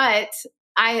nice. But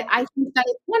I think that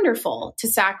it's wonderful to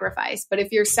sacrifice. But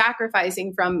if you're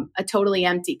sacrificing from a totally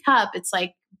empty cup, it's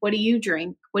like, what do you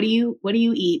drink? What do you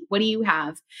eat? What do you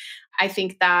have? I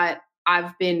think that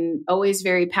I've been always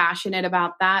very passionate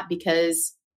about that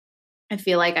because I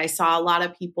feel like I saw a lot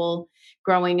of people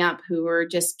growing up who were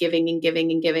just giving and giving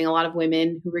and giving, a lot of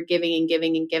women who were giving and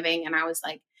giving and giving. And I was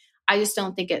like, I just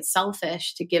don't think it's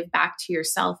selfish to give back to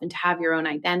yourself and to have your own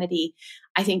identity.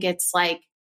 I think it's like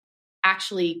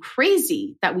actually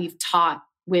crazy that we've taught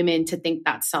women to think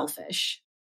that's selfish,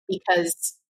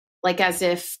 because like as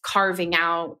if carving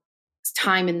out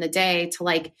time in the day to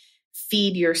like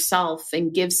feed yourself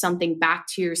and give something back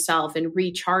to yourself and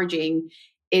recharging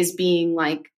is being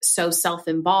like so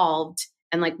self-involved.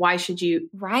 And like, why should you?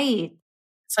 Right.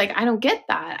 It's like, I don't get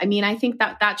that. I mean, I think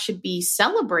that should be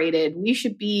celebrated. We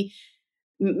should be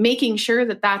making sure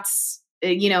that that's,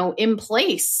 in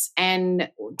place and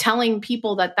telling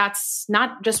people that that's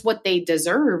not just what they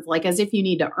deserve, like as if you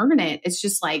need to earn it. It's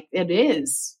just like, it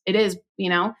is,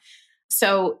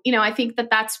 So, I think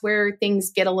that that's where things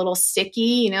get a little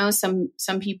sticky.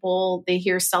 Some people, they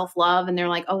hear self-love and they're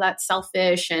like, oh, that's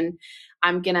selfish. And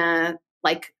I'm going to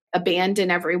like abandon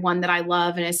everyone that I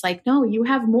love. And it's like, no, you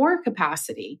have more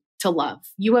capacity to love.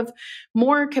 You have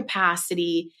more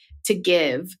capacity to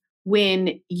give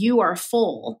when you are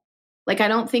full. Like, I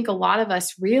don't think a lot of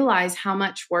us realize how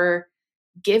much we're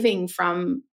giving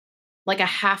from like a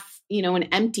half, an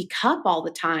empty cup all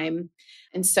the time.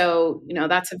 And so,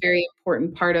 that's a very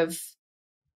important part of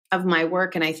my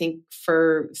work. And I think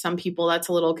for some people that's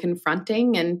a little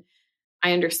confronting, and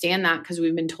I understand that because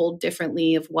we've been told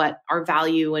differently of what our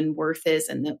value and worth is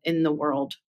in the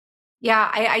world. Yeah,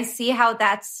 I see how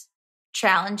that's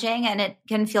challenging, and it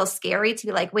can feel scary to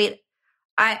be like, wait,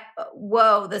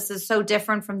 this is so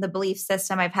different from the belief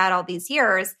system I've had all these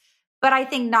years. But I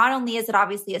think not only is it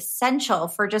obviously essential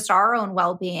for just our own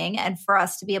well-being and for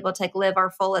us to be able to like live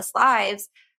our fullest lives,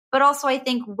 but also I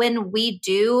think when we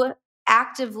do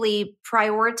actively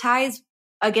prioritize,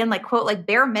 again, like quote, like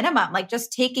bare minimum, like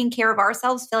just taking care of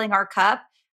ourselves, filling our cup,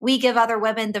 we give other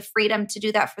women the freedom to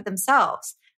do that for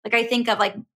themselves. Like I think of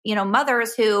like,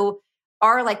 mothers who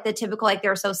are like the typical, like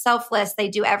they're so selfless, they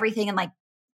do everything and like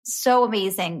so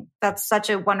amazing. That's such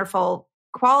a wonderful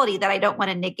quality that I don't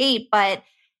want to negate, but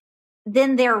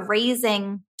then they're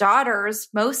raising daughters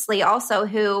mostly also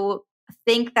who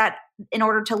think that in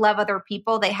order to love other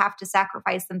people, they have to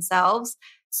sacrifice themselves.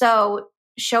 So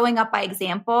showing up by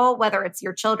example, whether it's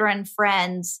your children,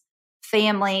 friends,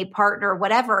 family, partner,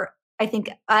 whatever, I think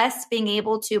us being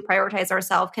able to prioritize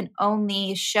ourselves can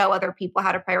only show other people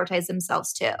how to prioritize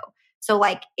themselves too. So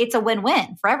like it's a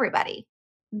win-win for everybody.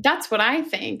 That's what I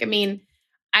think. I mean,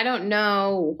 I don't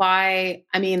know why.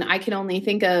 I mean, I can only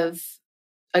think of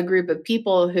a group of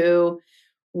people who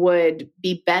would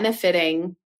be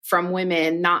benefiting from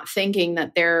women not thinking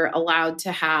that they're allowed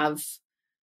to have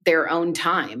their own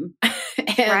time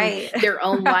and their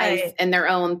own life and their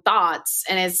own thoughts.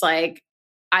 And it's like,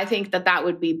 I think that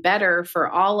would be better for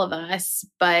all of us.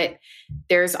 But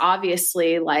there's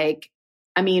obviously like,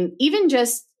 I mean, even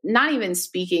just not even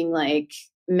speaking like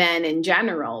men in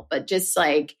general, but just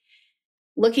like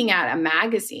looking at a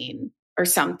magazine or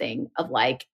something of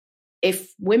like,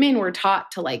 if women were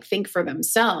taught to like think for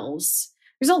themselves,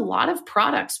 there's a lot of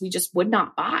products we just would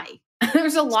not buy.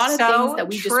 There's a lot of things that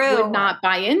we just would not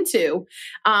buy into.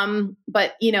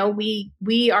 But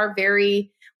we are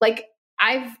very like,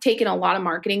 I've taken a lot of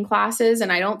marketing classes,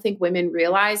 and I don't think women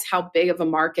realize how big of a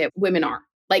market women are.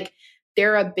 Like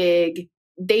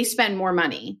they spend more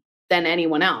money than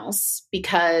anyone else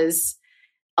because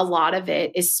a lot of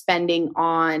it is spending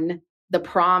on the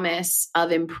promise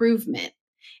of improvement.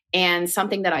 And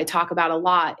something that I talk about a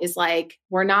lot is like,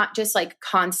 we're not just like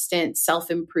constant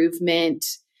self-improvement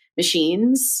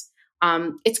machines.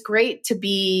 It's great to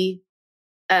be,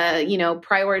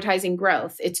 prioritizing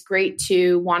growth. It's great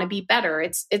to want to be better.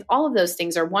 It's all of those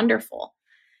things are wonderful.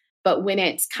 But when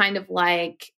it's kind of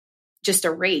like just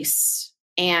a race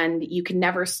and you can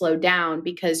never slow down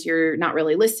because you're not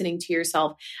really listening to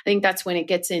yourself. I think that's when it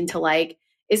gets into like,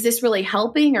 is this really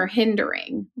helping or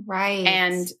hindering? Right.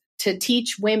 And to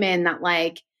teach women that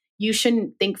like, you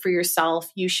shouldn't think for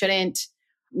yourself. You shouldn't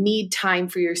need time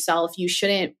for yourself. You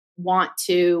shouldn't want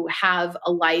to have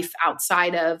a life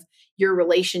outside of your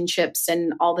relationships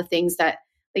and all the things that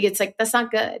like, it's like, that's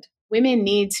not good. Women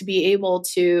need to be able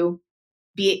to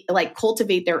be like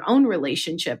cultivate their own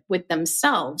relationship with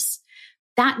themselves.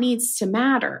 That needs to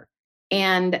matter.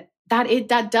 And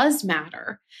that does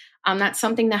matter. That's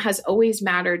something that has always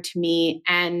mattered to me.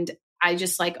 And I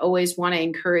just like always want to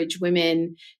encourage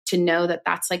women to know that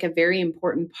that's like a very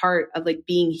important part of like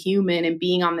being human and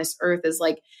being on this earth is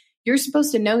like, you're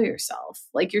supposed to know yourself.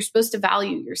 Like you're supposed to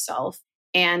value yourself.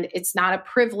 And it's not a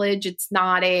privilege. It's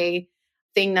not a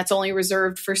thing that's only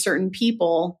reserved for certain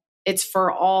people. It's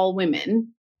for all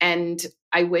women. And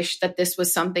I wish that this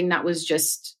was something that was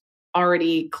just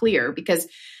already clear because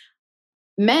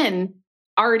men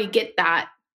already get that.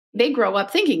 They grow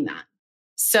up thinking that.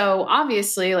 So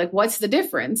obviously, like, what's the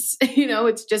difference?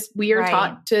 It's just we are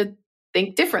taught to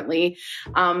think differently.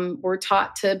 We're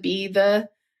taught to be the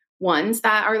ones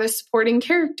that are the supporting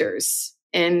characters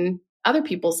in other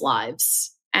people's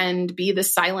lives and be the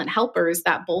silent helpers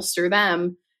that bolster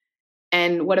them.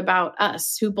 And what about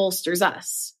us? Who bolsters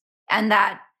us? And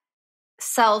that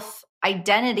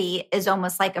self-identity is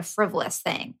almost like a frivolous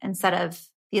thing instead of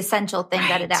the essential thing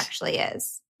that it actually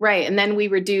is. Right. And then we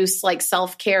reduce like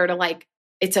self-care to like,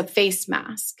 it's a face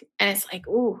mask. And it's like,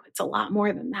 ooh, it's a lot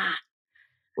more than that.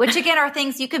 Which again are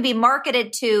things you could be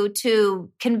marketed to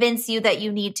convince you that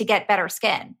you need to get better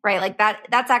skin, right? Like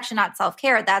that's actually not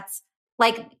self-care. That's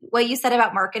like what you said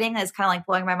about marketing is kind of like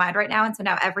blowing my mind right now. And so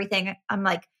now everything I'm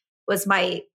like, was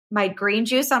my green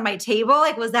juice on my table?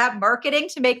 Like, was that marketing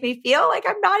to make me feel like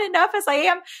I'm not enough as I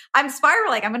am? I'm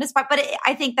spiraling. I'm going to spiral. But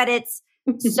I think that it's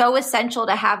so essential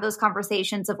to have those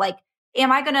conversations of like,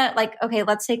 am I going to like, okay,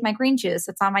 let's take my green juice.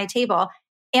 It's on my table.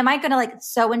 Am I going to like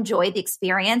so enjoy the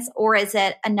experience? Or is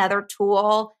it another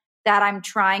tool that I'm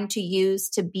trying to use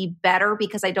to be better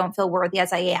because I don't feel worthy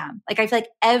as I am? Like, I feel like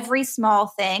every small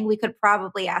thing we could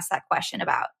probably ask that question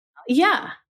about.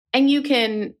 Yeah. And you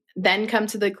can then come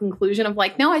to the conclusion of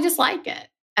like, no, I just like it.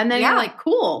 And then you're like,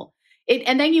 cool.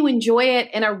 And then you enjoy it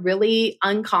in a really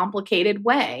uncomplicated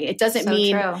way. It doesn't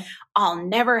mean I'll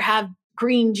never have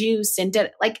green juice. And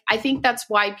like, I think that's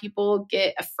why people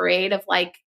get afraid of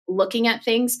like looking at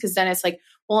things. Cause then it's like,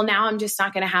 well, now I'm just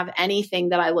not going to have anything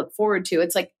that I look forward to.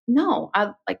 It's like, no,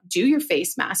 I like do your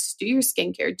face masks, do your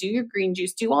skincare, do your green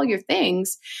juice, do all your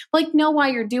things, like know why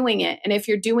you're doing it. And if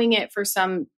you're doing it for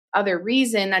some other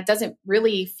reason that doesn't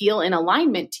really feel in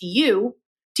alignment to you,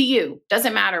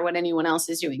 doesn't matter what anyone else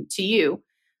is doing to you,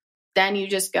 then you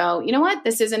just go, you know what,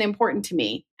 this isn't important to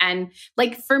me. And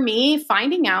like for me,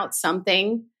 finding out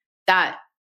something that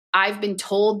I've been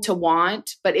told to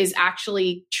want, but is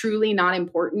actually truly not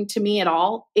important to me at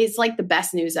all is like the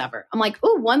best news ever. I'm like,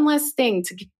 oh, one less thing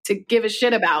to give a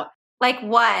shit about. Like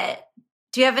what?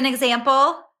 Do you have an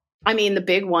example? I mean, the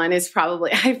big one is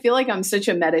probably, I feel like I'm such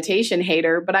a meditation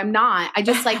hater, but I'm not. I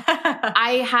just like,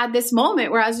 I had this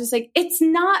moment where I was just like, it's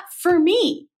not for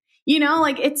me,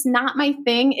 like it's not my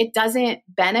thing. It doesn't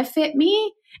benefit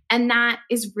me. And that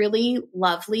is really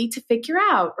lovely to figure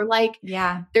out. Or like,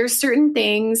 there's certain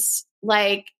things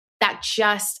like that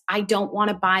just, I don't want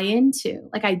to buy into.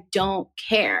 Like, I don't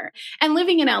care. And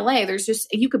living in LA,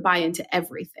 you could buy into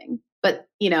everything. But,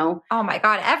 oh my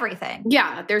God, everything.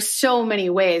 Yeah. There's so many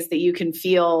ways that you can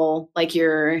feel like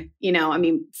you're,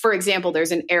 for example,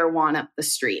 there's an Erewhon up the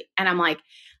street and I'm like,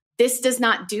 this does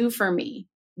not do for me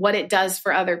what it does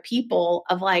for other people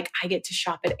of like, I get to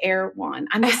shop at Erewhon.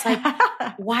 I'm just like,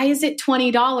 why is it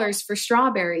 $20 for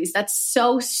strawberries? That's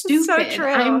so stupid. So true.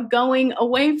 I'm going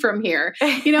away from here,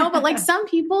 but like some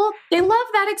people, they love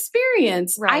that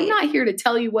experience. Right. I'm not here to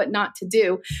tell you what not to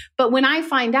do. But when I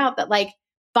find out that like,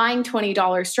 buying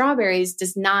 $20 strawberries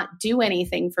does not do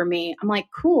anything for me, I'm like,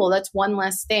 cool, that's one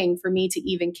less thing for me to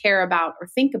even care about or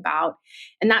think about.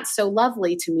 And that's so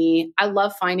lovely to me. I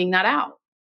love finding that out.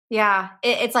 Yeah.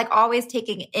 It's like always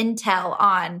taking intel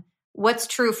on what's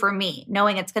true for me,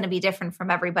 knowing it's going to be different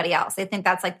from everybody else. I think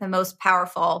that's like the most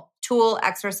powerful tool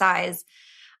exercise.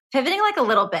 Pivoting like a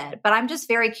little bit, but I'm just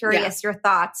very curious your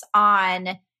thoughts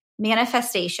on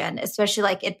manifestation, especially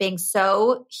like it being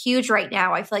so huge right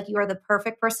now. I feel like you are the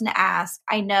perfect person to ask.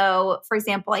 I know, for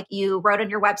example, like you wrote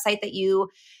on your website that you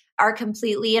are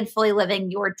completely and fully living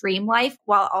your dream life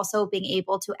while also being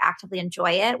able to actively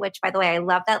enjoy it, which by the way, I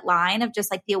love that line of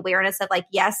just like the awareness of like,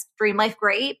 yes, dream life,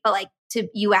 great, but like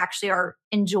you actually are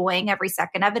enjoying every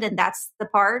second of it. And that's the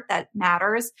part that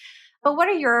matters. But what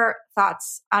are your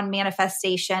thoughts on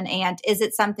manifestation? And is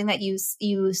it something that you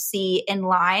see in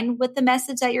line with the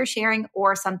message that you're sharing,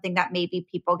 or something that maybe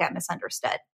people get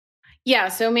misunderstood? Yeah.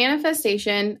 So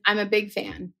manifestation, I'm a big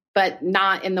fan, but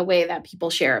not in the way that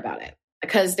people share about it,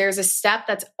 because there's a step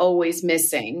that's always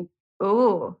missing.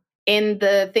 Ooh. In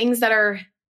the things that are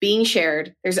being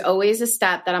shared, there's always a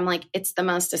step that I'm like, it's the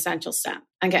most essential step.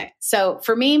 Okay. So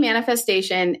for me,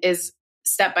 manifestation is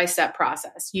step-by-step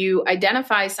process. You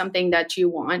identify something that you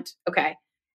want. Okay.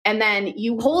 And then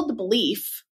you hold the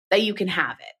belief that you can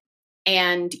have it,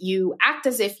 and you act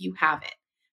as if you have it.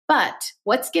 But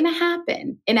what's going to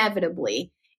happen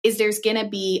inevitably is there's going to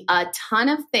be a ton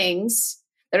of things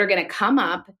that are going to come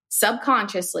up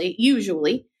subconsciously,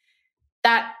 usually,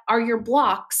 that are your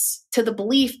blocks to the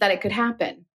belief that it could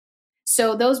happen.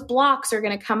 So those blocks are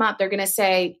going to come up. They're going to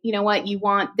say, you know what, you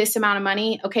want this amount of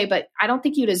money. Okay, but I don't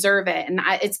think you deserve it. And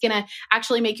it's going to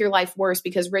actually make your life worse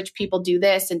because rich people do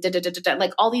this and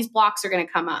like all these blocks are going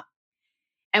to come up.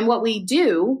 And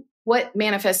what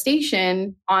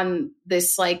manifestation on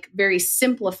this like very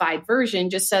simplified version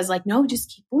just says like, no, just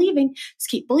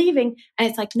keep believing. And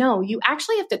it's like, no, you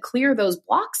actually have to clear those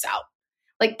blocks out.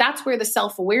 Like that's where the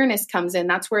self-awareness comes in.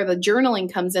 That's where the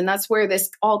journaling comes in. That's where this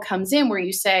all comes in, where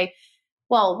you say,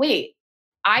 well, wait,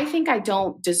 I think I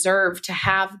don't deserve to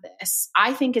have this.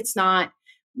 I think it's not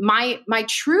my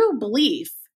true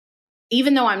belief,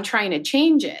 even though I'm trying to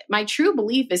change it. My true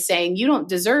belief is saying you don't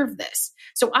deserve this.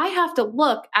 So I have to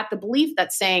look at the belief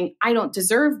that's saying I don't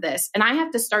deserve this. And I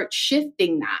have to start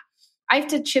shifting that. I have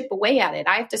to chip away at it.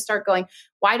 I have to start going,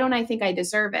 why don't I think I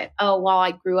deserve it? Oh, well,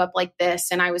 I grew up like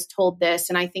this and I was told this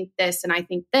and I think this and I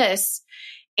think this.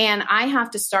 And I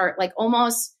have to start like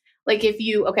almost like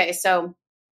so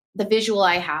the visual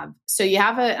I have. So you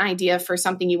have an idea for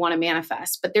something you want to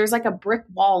manifest, but there's like a brick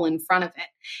wall in front of it.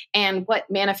 And what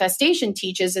manifestation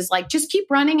teaches is like, just keep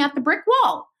running at the brick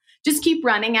wall. Just keep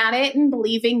running at it and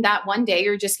believing that one day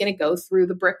you're just going to go through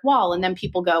the brick wall. And then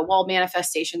people go, well,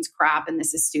 manifestation's crap and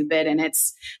this is stupid and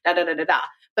it's da da da da da.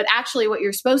 But actually what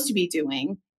you're supposed to be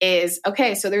doing is,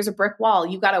 okay, so there's a brick wall.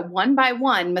 You got to one by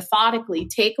one methodically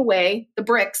take away the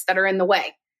bricks that are in the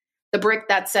way. The brick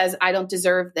that says, I don't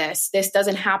deserve this. This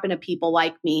doesn't happen to people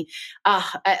like me.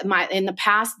 In the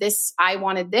past, I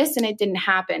wanted this and it didn't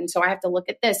happen. So I have to look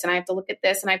at this and I have to look at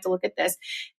this and I have to look at this.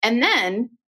 And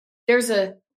then there's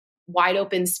a wide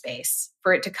open space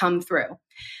for it to come through.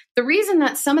 The reason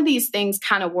that some of these things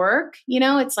kind of work,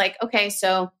 it's like, okay,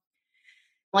 so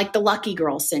like the lucky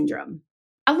girl syndrome.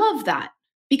 I love that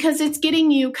because it's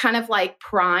getting you kind of like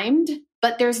primed,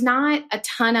 but there's not a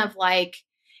ton of like,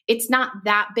 it's not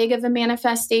that big of a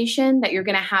manifestation that you're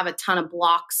going to have a ton of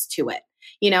blocks to it.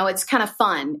 It's kind of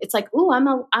fun. It's like, ooh,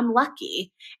 I'm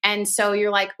lucky. And so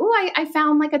you're like, ooh, I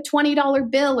found like a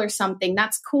 $20 bill or something.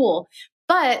 That's cool.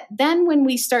 But then when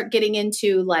we start getting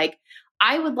into like,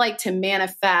 I would like to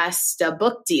manifest a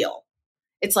book deal.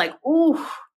 It's like, ooh,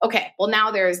 okay, well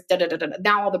now there's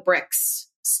now all the bricks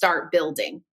start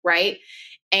building, right?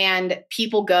 And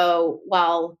people go,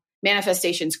 well,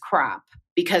 manifestation's crap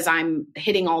because I'm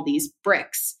hitting all these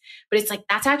bricks. But it's like,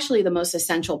 that's actually the most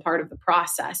essential part of the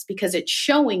process because it's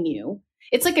showing you,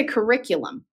 it's like a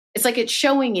curriculum. It's like it's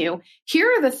showing you,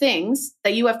 here are the things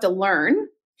that you have to learn.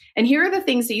 And here are the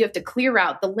things that you have to clear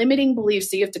out, the limiting beliefs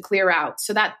that you have to clear out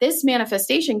so that this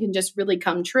manifestation can just really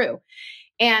come true.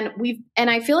 And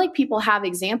I feel like people have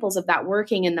examples of that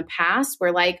working in the past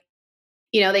where like,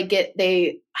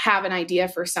 they have an idea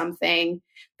for something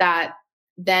that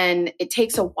then it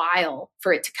takes a while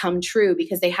for it to come true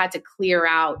because they had to clear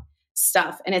out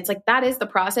stuff. And it's like, that is the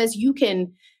process. You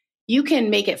can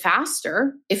make it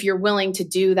faster if you're willing to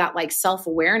do that like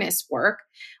self-awareness work.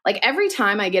 Like every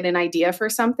time I get an idea for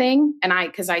something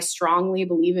because I strongly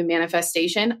believe in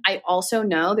manifestation, I also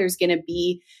know there's going to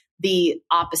be the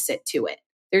opposite to it.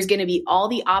 There's going to be all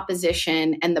the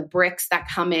opposition and the bricks that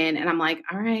come in. And I'm like,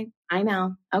 all right, I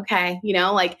know. Okay.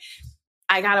 Like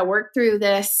I got to work through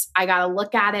this. I got to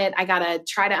look at it. I got to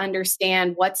try to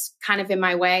understand what's kind of in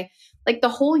my way. Like the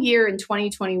whole year in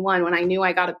 2021, when I knew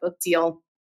I got a book deal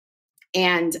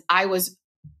and I was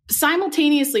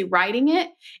simultaneously writing it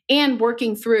and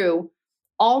working through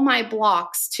all my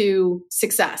blocks to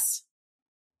success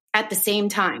at the same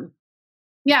time.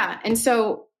 Yeah. And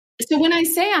so when I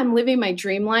say I'm living my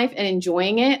dream life and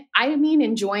enjoying it, I mean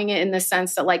enjoying it in the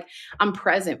sense that like I'm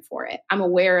present for it. I'm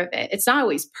aware of it. It's not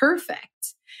always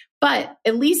perfect, but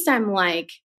at least I'm like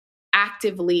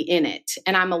actively in it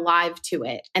and I'm alive to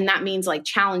it. And that means like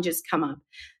challenges come up.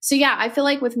 So yeah, I feel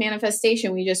like with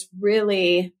manifestation, we just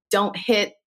really don't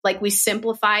we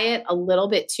simplify it a little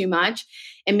bit too much.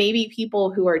 And maybe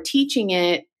people who are teaching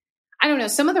it, I don't know,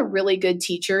 some of the really good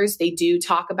teachers, they do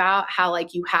talk about how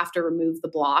like you have to remove the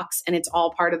blocks and it's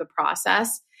all part of the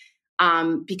process.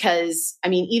 Because I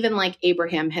mean, even like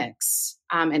Abraham Hicks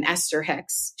and Esther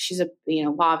Hicks, she's a,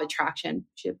 law of attraction.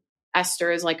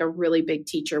 Esther is like a really big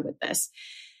teacher with this.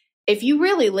 If you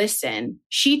really listen,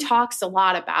 she talks a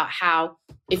lot about how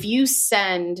if you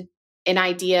send an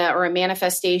idea or a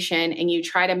manifestation and you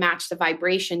try to match the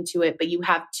vibration to it, but you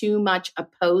have too much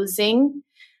opposing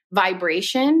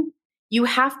vibration, you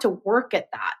have to work at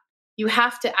that. You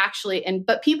have to actually,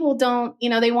 but people don't,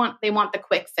 they want the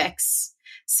quick fix.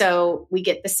 So we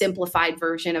get the simplified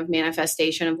version of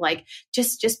manifestation of like,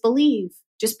 just believe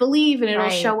and it'll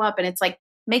show up. And it's like,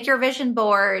 make your vision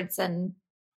boards and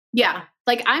yeah,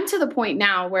 like I'm to the point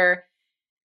now where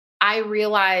I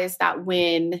realize that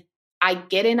when I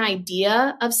get an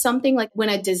idea of something, like when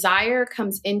a desire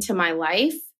comes into my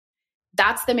life,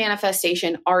 that's the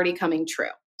manifestation already coming true.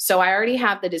 So I already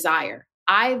have the desire.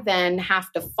 I then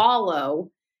have to follow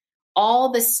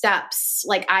all the steps.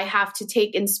 Like I have to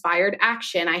take inspired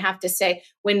action. I have to say,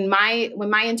 when my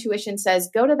intuition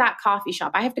says, go to that coffee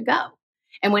shop, I have to go.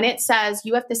 And when it says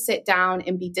you have to sit down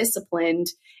and be disciplined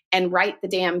and write the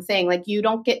damn thing, like you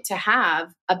don't get to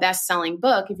have a best-selling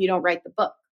book if you don't write the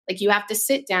book. Like you have to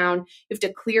sit down, you have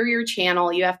to clear your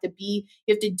channel, you have to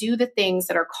do the things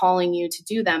that are calling you to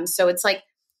do them. So it's like,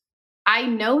 I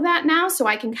know that now, so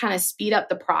I can kind of speed up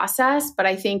the process. But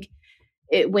I think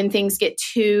when things get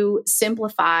too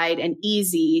simplified and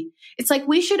easy, it's like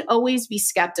we should always be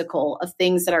skeptical of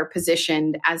things that are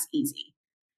positioned as easy,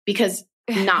 because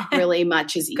not really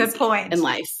much is easy. Good point. In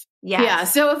life. Yes. Yeah.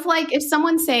 So if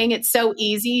someone's saying it's so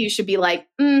easy, you should be like,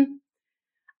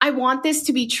 I want this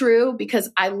to be true because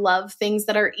I love things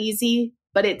that are easy,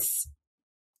 but it's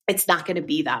not going to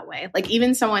be that way. Like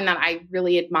even someone that I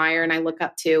really admire and I look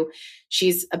up to,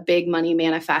 she's a big money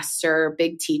manifestor,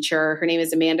 big teacher. Her name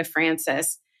is Amanda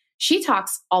Francis. She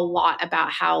talks a lot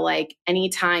about how like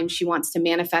anytime she wants to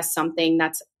manifest something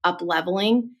that's up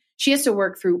leveling, she has to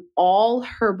work through all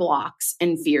her blocks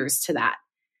and fears to that.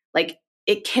 Like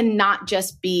it cannot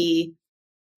just be,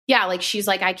 like she's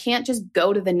like, I can't just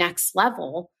go to the next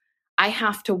level. I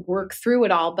have to work through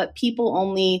it all. But people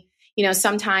only,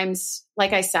 sometimes,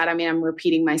 like I said, I mean, I'm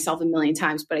repeating myself a million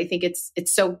times, but I think it's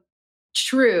so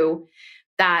true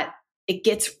that it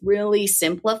gets really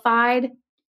simplified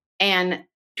and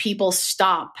people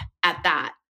stop at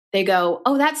that. They go,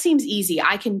 oh, that seems easy.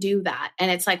 I can do that. And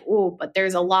it's like, oh, but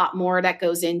there's a lot more that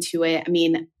goes into it. I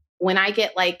mean, when I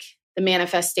get like the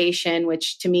manifestation,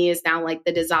 which to me is now like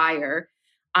the desire,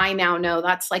 I now know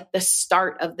that's like the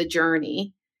start of the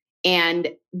journey. And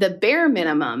the bare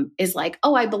minimum is like,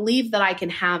 oh, I believe that I can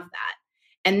have that.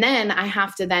 And then I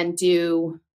have to then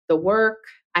do the work.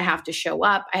 I have to show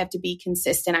up. I have to be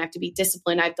consistent. I have to be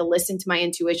disciplined. I have to listen to my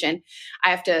intuition. I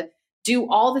have to do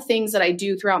all the things that I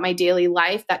do throughout my daily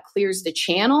life that clears the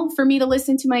channel for me to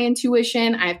listen to my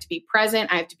intuition. I have to be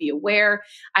present. I have to be aware.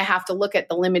 I have to look at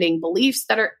the limiting beliefs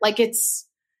that are like, it's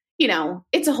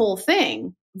a whole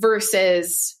thing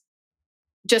versus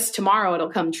just tomorrow it'll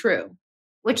come true.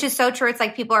 Which is so true. It's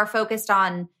like people are focused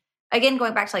on, again,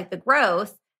 going back to like the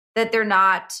growth, that they're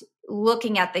not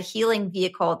looking at the healing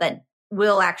vehicle that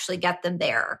will actually get them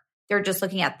there. They're just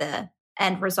looking at the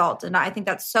end result. And I think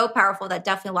that's so powerful that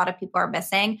definitely a lot of people are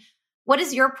missing. What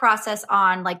is your process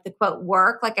on like the quote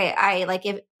work? Like I like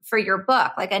if for your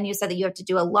book, like, and you said that you have to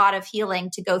do a lot of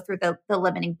healing to go through the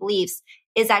limiting beliefs.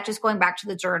 Is that just going back to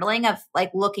the journaling of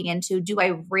like looking into, do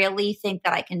I really think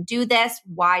that I can do this?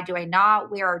 Why do I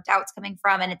not? Where are doubts coming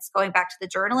from? And it's going back to the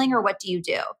journaling, or what do you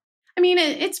do? I mean,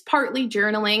 it's partly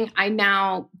journaling. I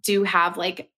now do have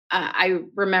like, I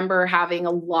remember having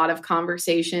a lot of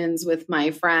conversations with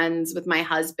my friends, with my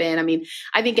husband. I mean,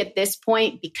 I think at this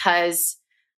point, because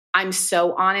I'm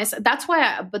so honest, that's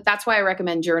why I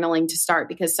recommend journaling to start,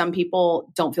 because some people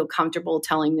don't feel comfortable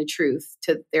telling the truth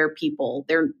to their people.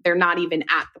 They're not even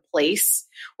at the place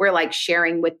where like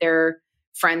sharing with their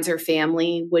friends or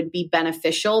family would be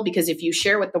beneficial, because if you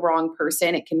share with the wrong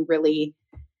person, it can really,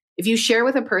 if you share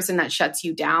with a person that shuts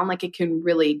you down, like it can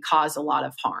really cause a lot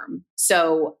of harm.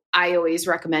 So I always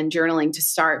recommend journaling to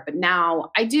start. But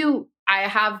now I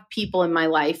have people in my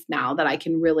life now that I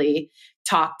can really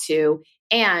talk to.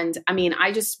 And I mean,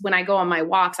 when I go on my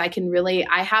walks, I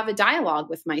have a dialogue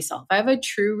with myself. I have a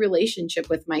true relationship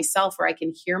with myself where I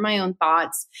can hear my own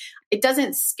thoughts. It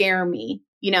doesn't scare me.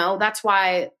 That's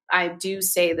why I do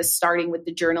say the starting with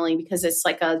the journaling, because it's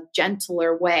like a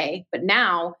gentler way. But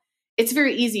now it's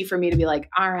very easy for me to be like,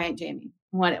 all right, Jamie,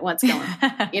 what's going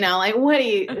on? Like,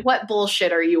 what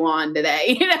bullshit are you on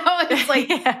today? It's like,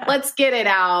 Let's get it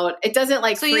out. It doesn't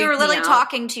like, so you were literally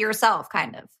talking to yourself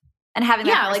kind of. and having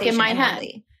that like in my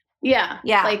head. Yeah.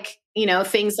 Like,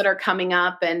 things that are coming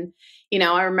up. And,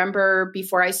 I remember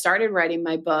before I started writing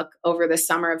my book over the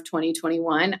summer of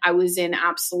 2021, I was in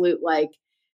absolute like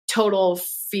total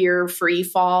fear free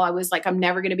fall. I was like, I'm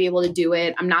never going to be able to do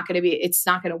it. It's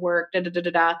not going to work. Da, da, da,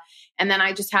 da, da. And then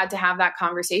I just had to have that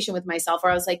conversation with myself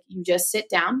where I was like, you just sit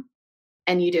down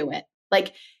and you do it.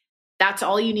 Like, that's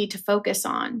all you need to focus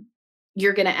on.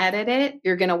 You're going to edit it.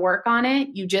 You're going to work on it.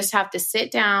 You just have to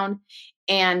sit down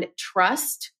and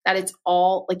trust that it's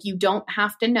all like, you don't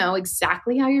have to know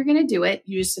exactly how you're going to do it.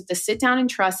 You just have to sit down and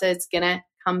trust that it's going to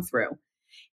come through.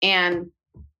 And,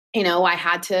 I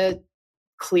had to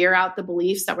clear out the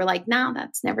beliefs that were like, no,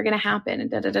 that's never going to happen. And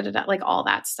da, da, da, da, da, like all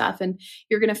that stuff. And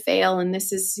you're going to fail. And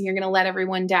you're going to let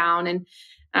everyone down. And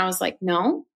I was like,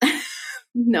 no,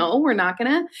 no, we're not going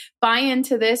to buy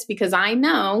into this, because I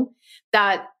know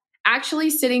that actually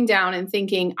sitting down and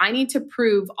thinking, I need to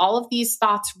prove all of these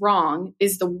thoughts wrong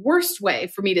is the worst way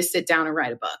for me to sit down and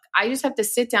write a book. I just have to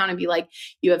sit down and be like,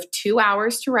 you have 2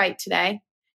 hours to write today.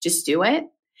 Just do it.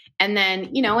 And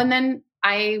then, and then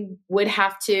I would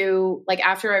have to, like,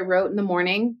 after I wrote in the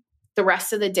morning, the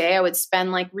rest of the day I would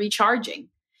spend like recharging,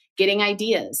 getting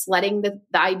ideas, letting the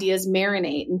ideas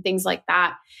marinate and things like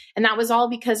that. And that was all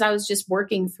because I was just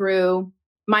working through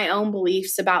my own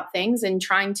beliefs about things and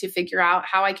trying to figure out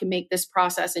how I can make this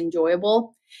process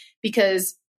enjoyable.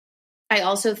 Because I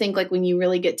also think, like, when you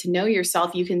really get to know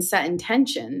yourself, you can set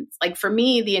intentions. Like, for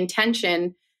me, the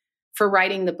intention for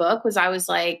writing the book was, I was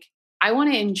like, I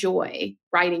want to enjoy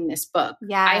writing this book.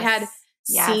 Yes. I had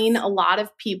seen a lot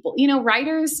of people,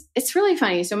 writers. It's really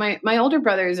funny. So my older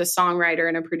brother is a songwriter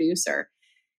and a producer.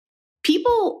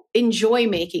 People enjoy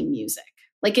making music.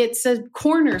 Like, it's a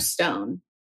cornerstone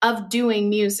of doing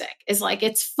music, is like,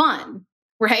 it's fun,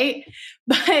 right?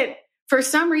 But for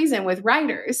some reason with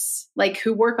writers, like,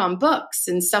 who work on books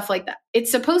and stuff like that,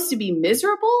 it's supposed to be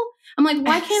miserable. I'm like,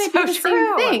 why can't it be the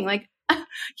same thing? Like,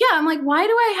 yeah, I'm like, why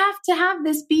do I have to have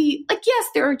this be like, yes,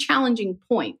 there are challenging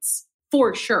points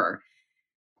for sure.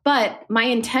 But my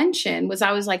intention was,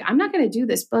 I was like, I'm not going to do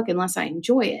this book unless I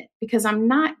enjoy it, because I'm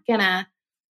not going to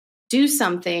do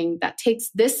something that takes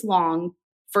this long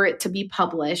for it to be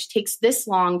published, takes this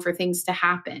long for things to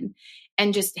happen,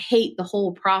 and just hate the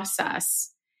whole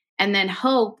process. And then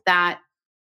hope that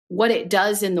what it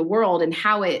does in the world and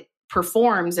how it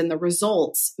performs and the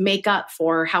results make up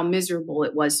for how miserable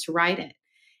it was to write it.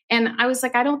 And I was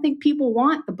like, I don't think people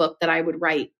want the book that I would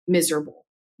write miserable.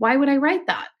 Why would I write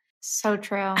that? So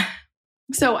true.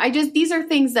 So these are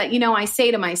things that, I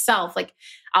say to myself, like,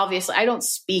 obviously I don't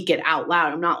speak it out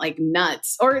loud. I'm not like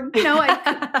nuts or,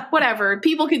 like, whatever.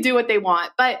 People can do what they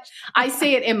want, but I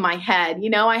say it in my head.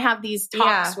 I have these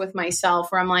talks with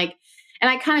myself where I'm like, and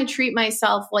I kind of treat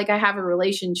myself like I have a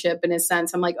relationship in a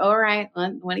sense. I'm like, all right,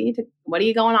 what are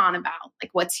you going on about? Like,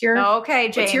 what's your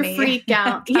freak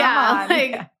out?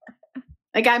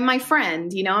 Like I'm my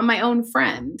friend, I'm my own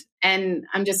friend. And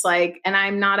I'm just like, and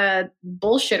I'm not a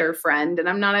bullshitter friend, and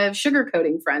I'm not a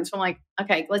sugarcoating friend. So I'm like,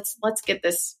 okay, let's get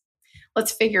this,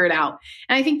 let's figure it out.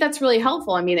 And I think that's really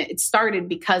helpful. I mean, it started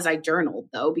because I journaled,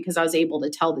 though, because I was able to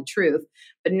tell the truth.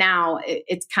 But now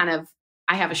it's kind of,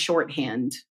 I have a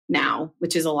shorthand now,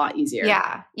 which is a lot easier.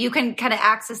 Yeah. You can kind of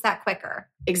access that quicker.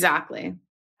 Exactly.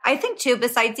 I think too,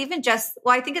 besides even just,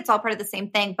 I think it's all part of the same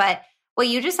thing, but what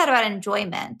you just said about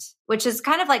enjoyment, which is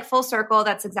kind of like full circle.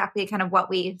 That's exactly kind of what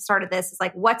we started this, is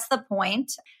like, what's the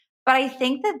point? But I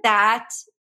think that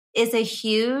is a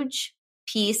huge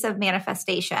piece of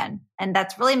manifestation. And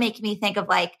that's really making me think of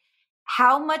like,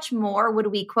 how much more would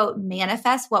we, quote,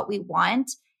 manifest what we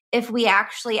want if we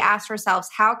actually asked ourselves,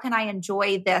 how can I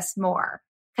enjoy this more?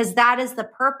 Because that is the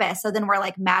purpose. So then we're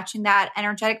like matching that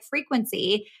energetic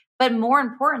frequency. But more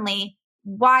importantly,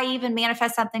 why even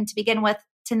manifest something to begin with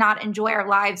to not enjoy our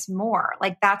lives more?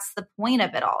 Like, that's the point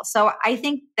of it all. So I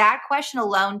think that question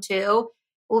alone too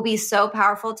will be so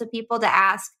powerful to people to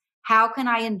ask, how can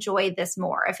I enjoy this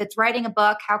more? If it's writing a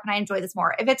book, how can I enjoy this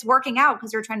more? If it's working out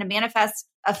because you're trying to manifest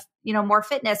more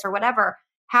fitness or whatever,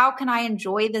 how can I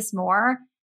enjoy this more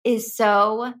is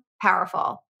so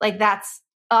powerful. Like that's,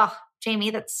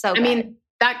 Jamie, that's so good. I mean,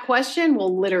 that question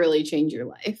will literally change your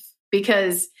life,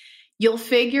 because you'll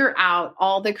figure out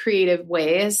all the creative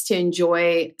ways to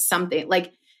enjoy something.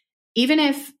 Like, even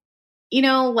if,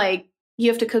 like, you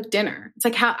have to cook dinner. It's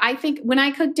like, how I think when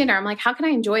I cook dinner, I'm like, how can I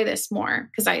enjoy this more?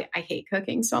 Because I hate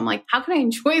cooking. So I'm like, how can I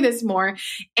enjoy this more?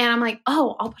 And I'm like,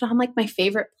 I'll put on like my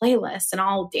favorite playlist and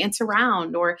I'll dance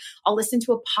around, or I'll listen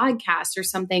to a podcast or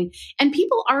something. And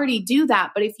people already do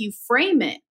that. But if you frame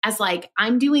it as like,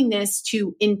 I'm doing this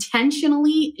to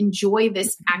intentionally enjoy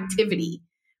this activity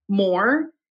more,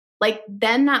 like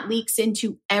then that leaks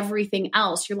into everything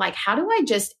else. You're like, how do I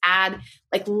just add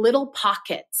like little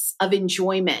pockets of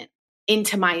enjoyment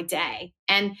into my day?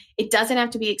 And it doesn't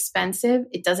have to be expensive.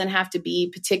 It doesn't have to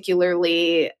be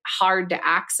particularly hard to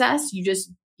access. You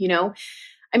just,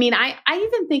 I mean, I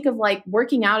even think of like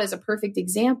working out as a perfect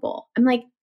example. I'm like,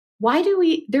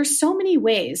 there's so many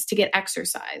ways to get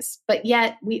exercise, but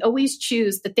yet we always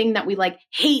choose the thing that we like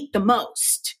hate the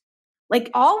most.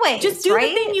 Like always, just do right?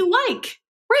 the thing you like.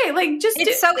 Right. Like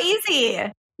it's so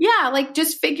easy. Yeah. Like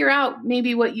just figure out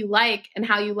maybe what you like and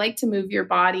how you like to move your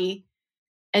body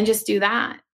and just do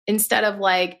that instead of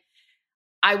like,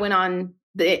 I went on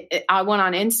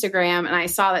Instagram and I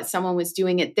saw that someone was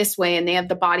doing it this way and they have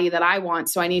the body that I want.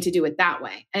 So I need to do it that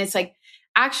way. And it's like,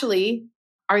 actually,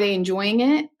 are they enjoying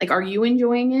it? Like, are you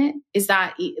enjoying it?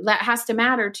 That has to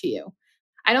matter to you.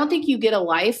 I don't think you get a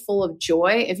life full of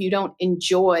joy if you don't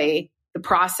enjoy the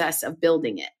process of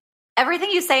building it.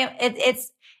 Everything you say,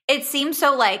 it seems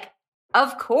so like,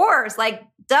 of course, like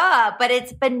duh,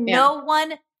 but no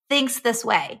one thinks this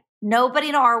way. Nobody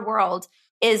in our world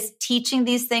is teaching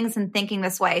these things and thinking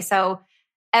this way. So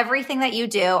everything that you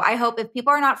do, I hope if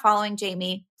people are not following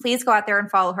Jamie, please go out there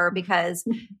and follow her because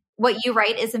what you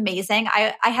write is amazing.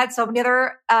 I had so many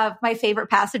other of my favorite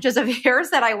passages of yours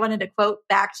that I wanted to quote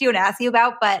back to you and ask you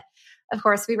about, but of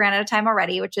course we ran out of time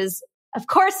already, which is of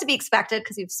course to be expected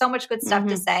because you have so much good stuff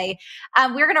to say.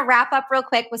 We're going to wrap up real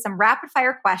quick with some rapid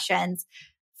fire questions.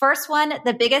 First one,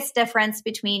 the biggest difference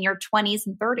between your 20s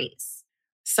and 30s?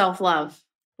 Self-love.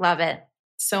 Love it.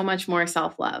 So much more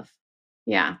self-love.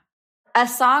 Yeah. A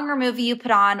song or movie you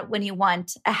put on when you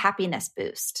want a happiness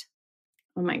boost?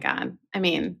 Oh my God. I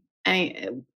mean, I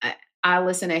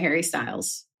listen to Harry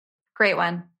Styles. Great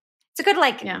one. It's a good,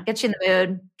 get you in the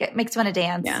mood, makes you want to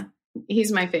dance. Yeah.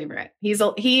 He's my favorite.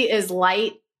 He is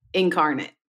light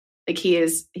incarnate. Like he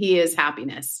is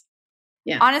happiness.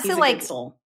 Yeah. Honestly, like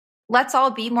soul. Let's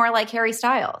all be more like Harry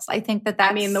Styles. I think that's...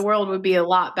 I mean, the world would be a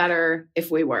lot better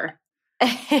if we were.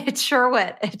 It sure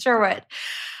would. It sure would.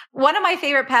 One of my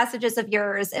favorite passages of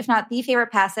yours, if not the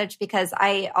favorite passage, because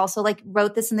I also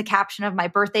wrote this in the caption of my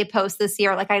birthday post this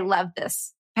year. I love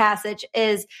this passage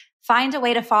is find a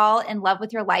way to fall in love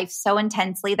with your life so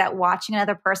intensely that watching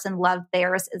another person love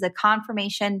theirs is a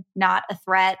confirmation, not a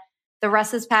threat. The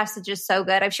rest of this passage is so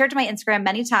good. I've shared to my Instagram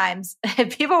many times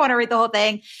if people want to read the whole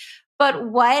thing. But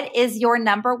what is your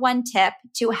number one tip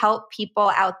to help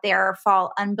people out there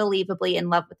fall unbelievably in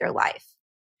love with their life?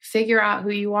 Figure out who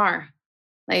you are.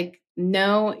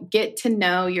 Get to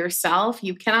know yourself.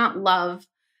 You cannot love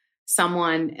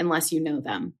someone unless you know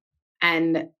them.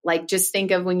 And just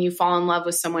think of when you fall in love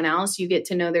with someone else, you get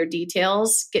to know their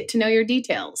details, get to know your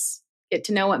details, get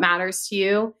to know what matters to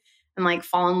you and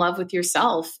fall in love with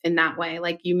yourself in that way.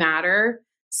 You matter.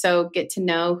 So get to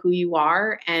know who you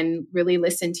are and really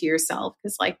listen to yourself.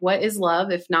 Because what is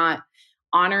love if not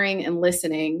honoring and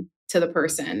listening to the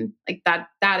person?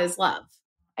 That is love.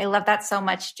 I love that so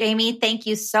much. Jamie, thank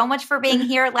you so much for being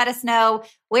here. Let us know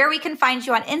where we can find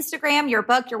you on Instagram, your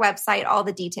book, your website, all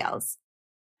the details.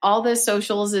 All the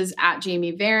socials is at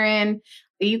Jamie Varon.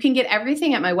 You can get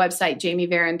everything at my website,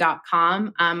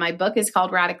 jamievaron.com. My book is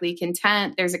called Radically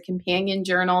Content. There's a companion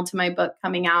journal to my book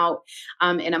coming out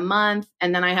in a month.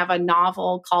 And then I have a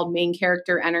novel called Main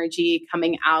Character Energy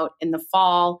coming out in the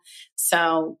fall.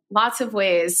 So lots of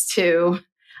ways to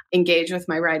engage with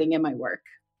my writing and my work.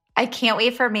 I can't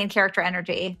wait for Main Character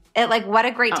Energy. What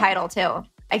a great title too.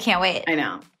 I can't wait. I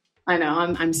know.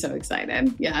 I'm so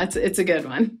excited. Yeah, it's a good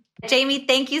one. Jamie,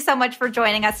 thank you so much for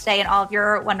joining us today and all of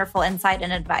your wonderful insight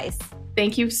and advice.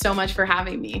 Thank you so much for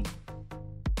having me.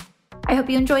 I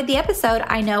hope you enjoyed the episode.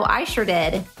 I know I sure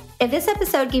did. If this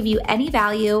episode gave you any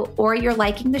value or you're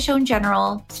liking the show in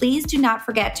general, please do not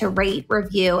forget to rate,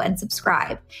 review, and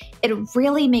subscribe. It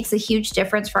really makes a huge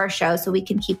difference for our show so we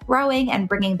can keep growing and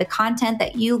bringing the content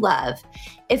that you love.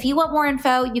 If you want more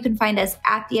info, you can find us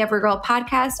at The Every Girl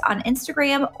Podcast on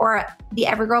Instagram or at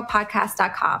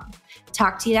theeverygirlpodcast.com.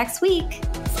 Talk to you next week.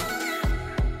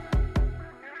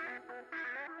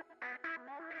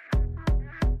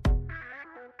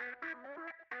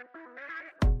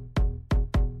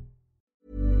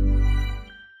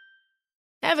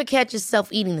 Ever catch yourself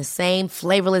eating the same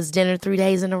flavorless dinner 3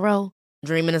 days in a row?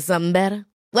 Dreaming of something better?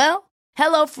 Well,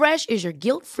 HelloFresh is your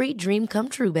guilt-free dream come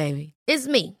true, baby. It's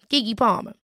me, Keke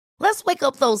Palmer. Let's wake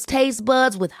up those taste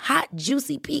buds with hot,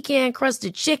 juicy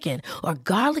pecan-crusted chicken or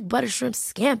garlic butter shrimp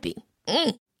scampi.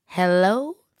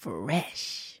 Hello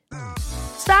Fresh.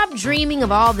 Stop dreaming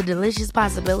of all the delicious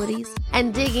possibilities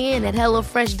and dig in at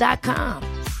HelloFresh.com.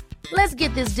 Let's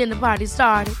get this dinner party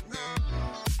started.